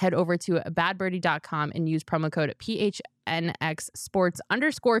 head over to badbirdie.com and use promo code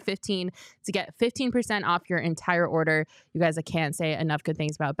PHNXSports_15 to get 15% off your entire order. You guys, I can't say enough good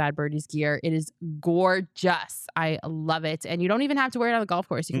things about Bad Birdie's gear. It is gorgeous. I love it. And you don't even have to wear it on the golf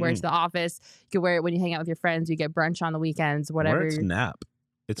course. You can wear it to the office. You can wear it when you hang out with your friends. You get brunch on the weekends, whatever. Wear it to nap.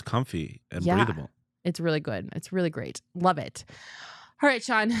 It's comfy and breathable. It's really good. It's really great. Love it. All right,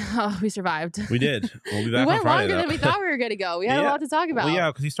 Sean. Oh, we survived. We did. We'll be back on Friday. We went longer than we thought we were going to go. We had a lot to talk about. Well, yeah,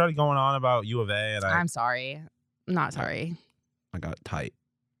 because he started going on about U of A, and I'm sorry. I'm not sorry. I got tight.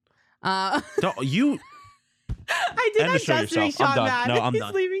 Don't you? I did not just make Sean mad. No, I'm He's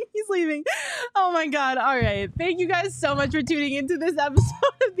done. leaving. He's leaving. Oh my God. All right. Thank you guys so much for tuning into this episode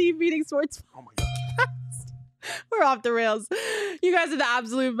of the Phoenix Sports. Oh my God. We're off the rails. You guys are the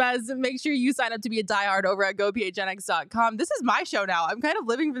absolute best. Make sure you sign up to be a diehard over at gophnx.com. This is my show now. I'm kind of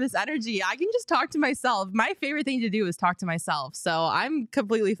living for this energy. I can just talk to myself. My favorite thing to do is talk to myself. So I'm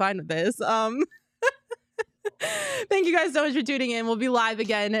completely fine with this. Thank you guys so much for tuning in. We'll be live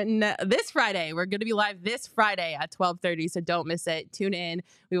again this Friday. We're going to be live this Friday at 12:30, so don't miss it. Tune in.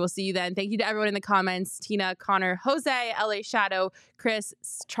 We will see you then. Thank you to everyone in the comments. Tina, Connor, Jose, LA Shadow, Chris,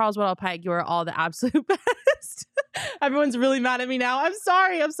 Charles Waddell Pike. You are all the absolute best. Everyone's really mad at me now. I'm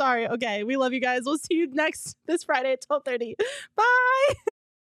sorry. Okay, we love you guys. We'll see you this Friday at 12:30. Bye.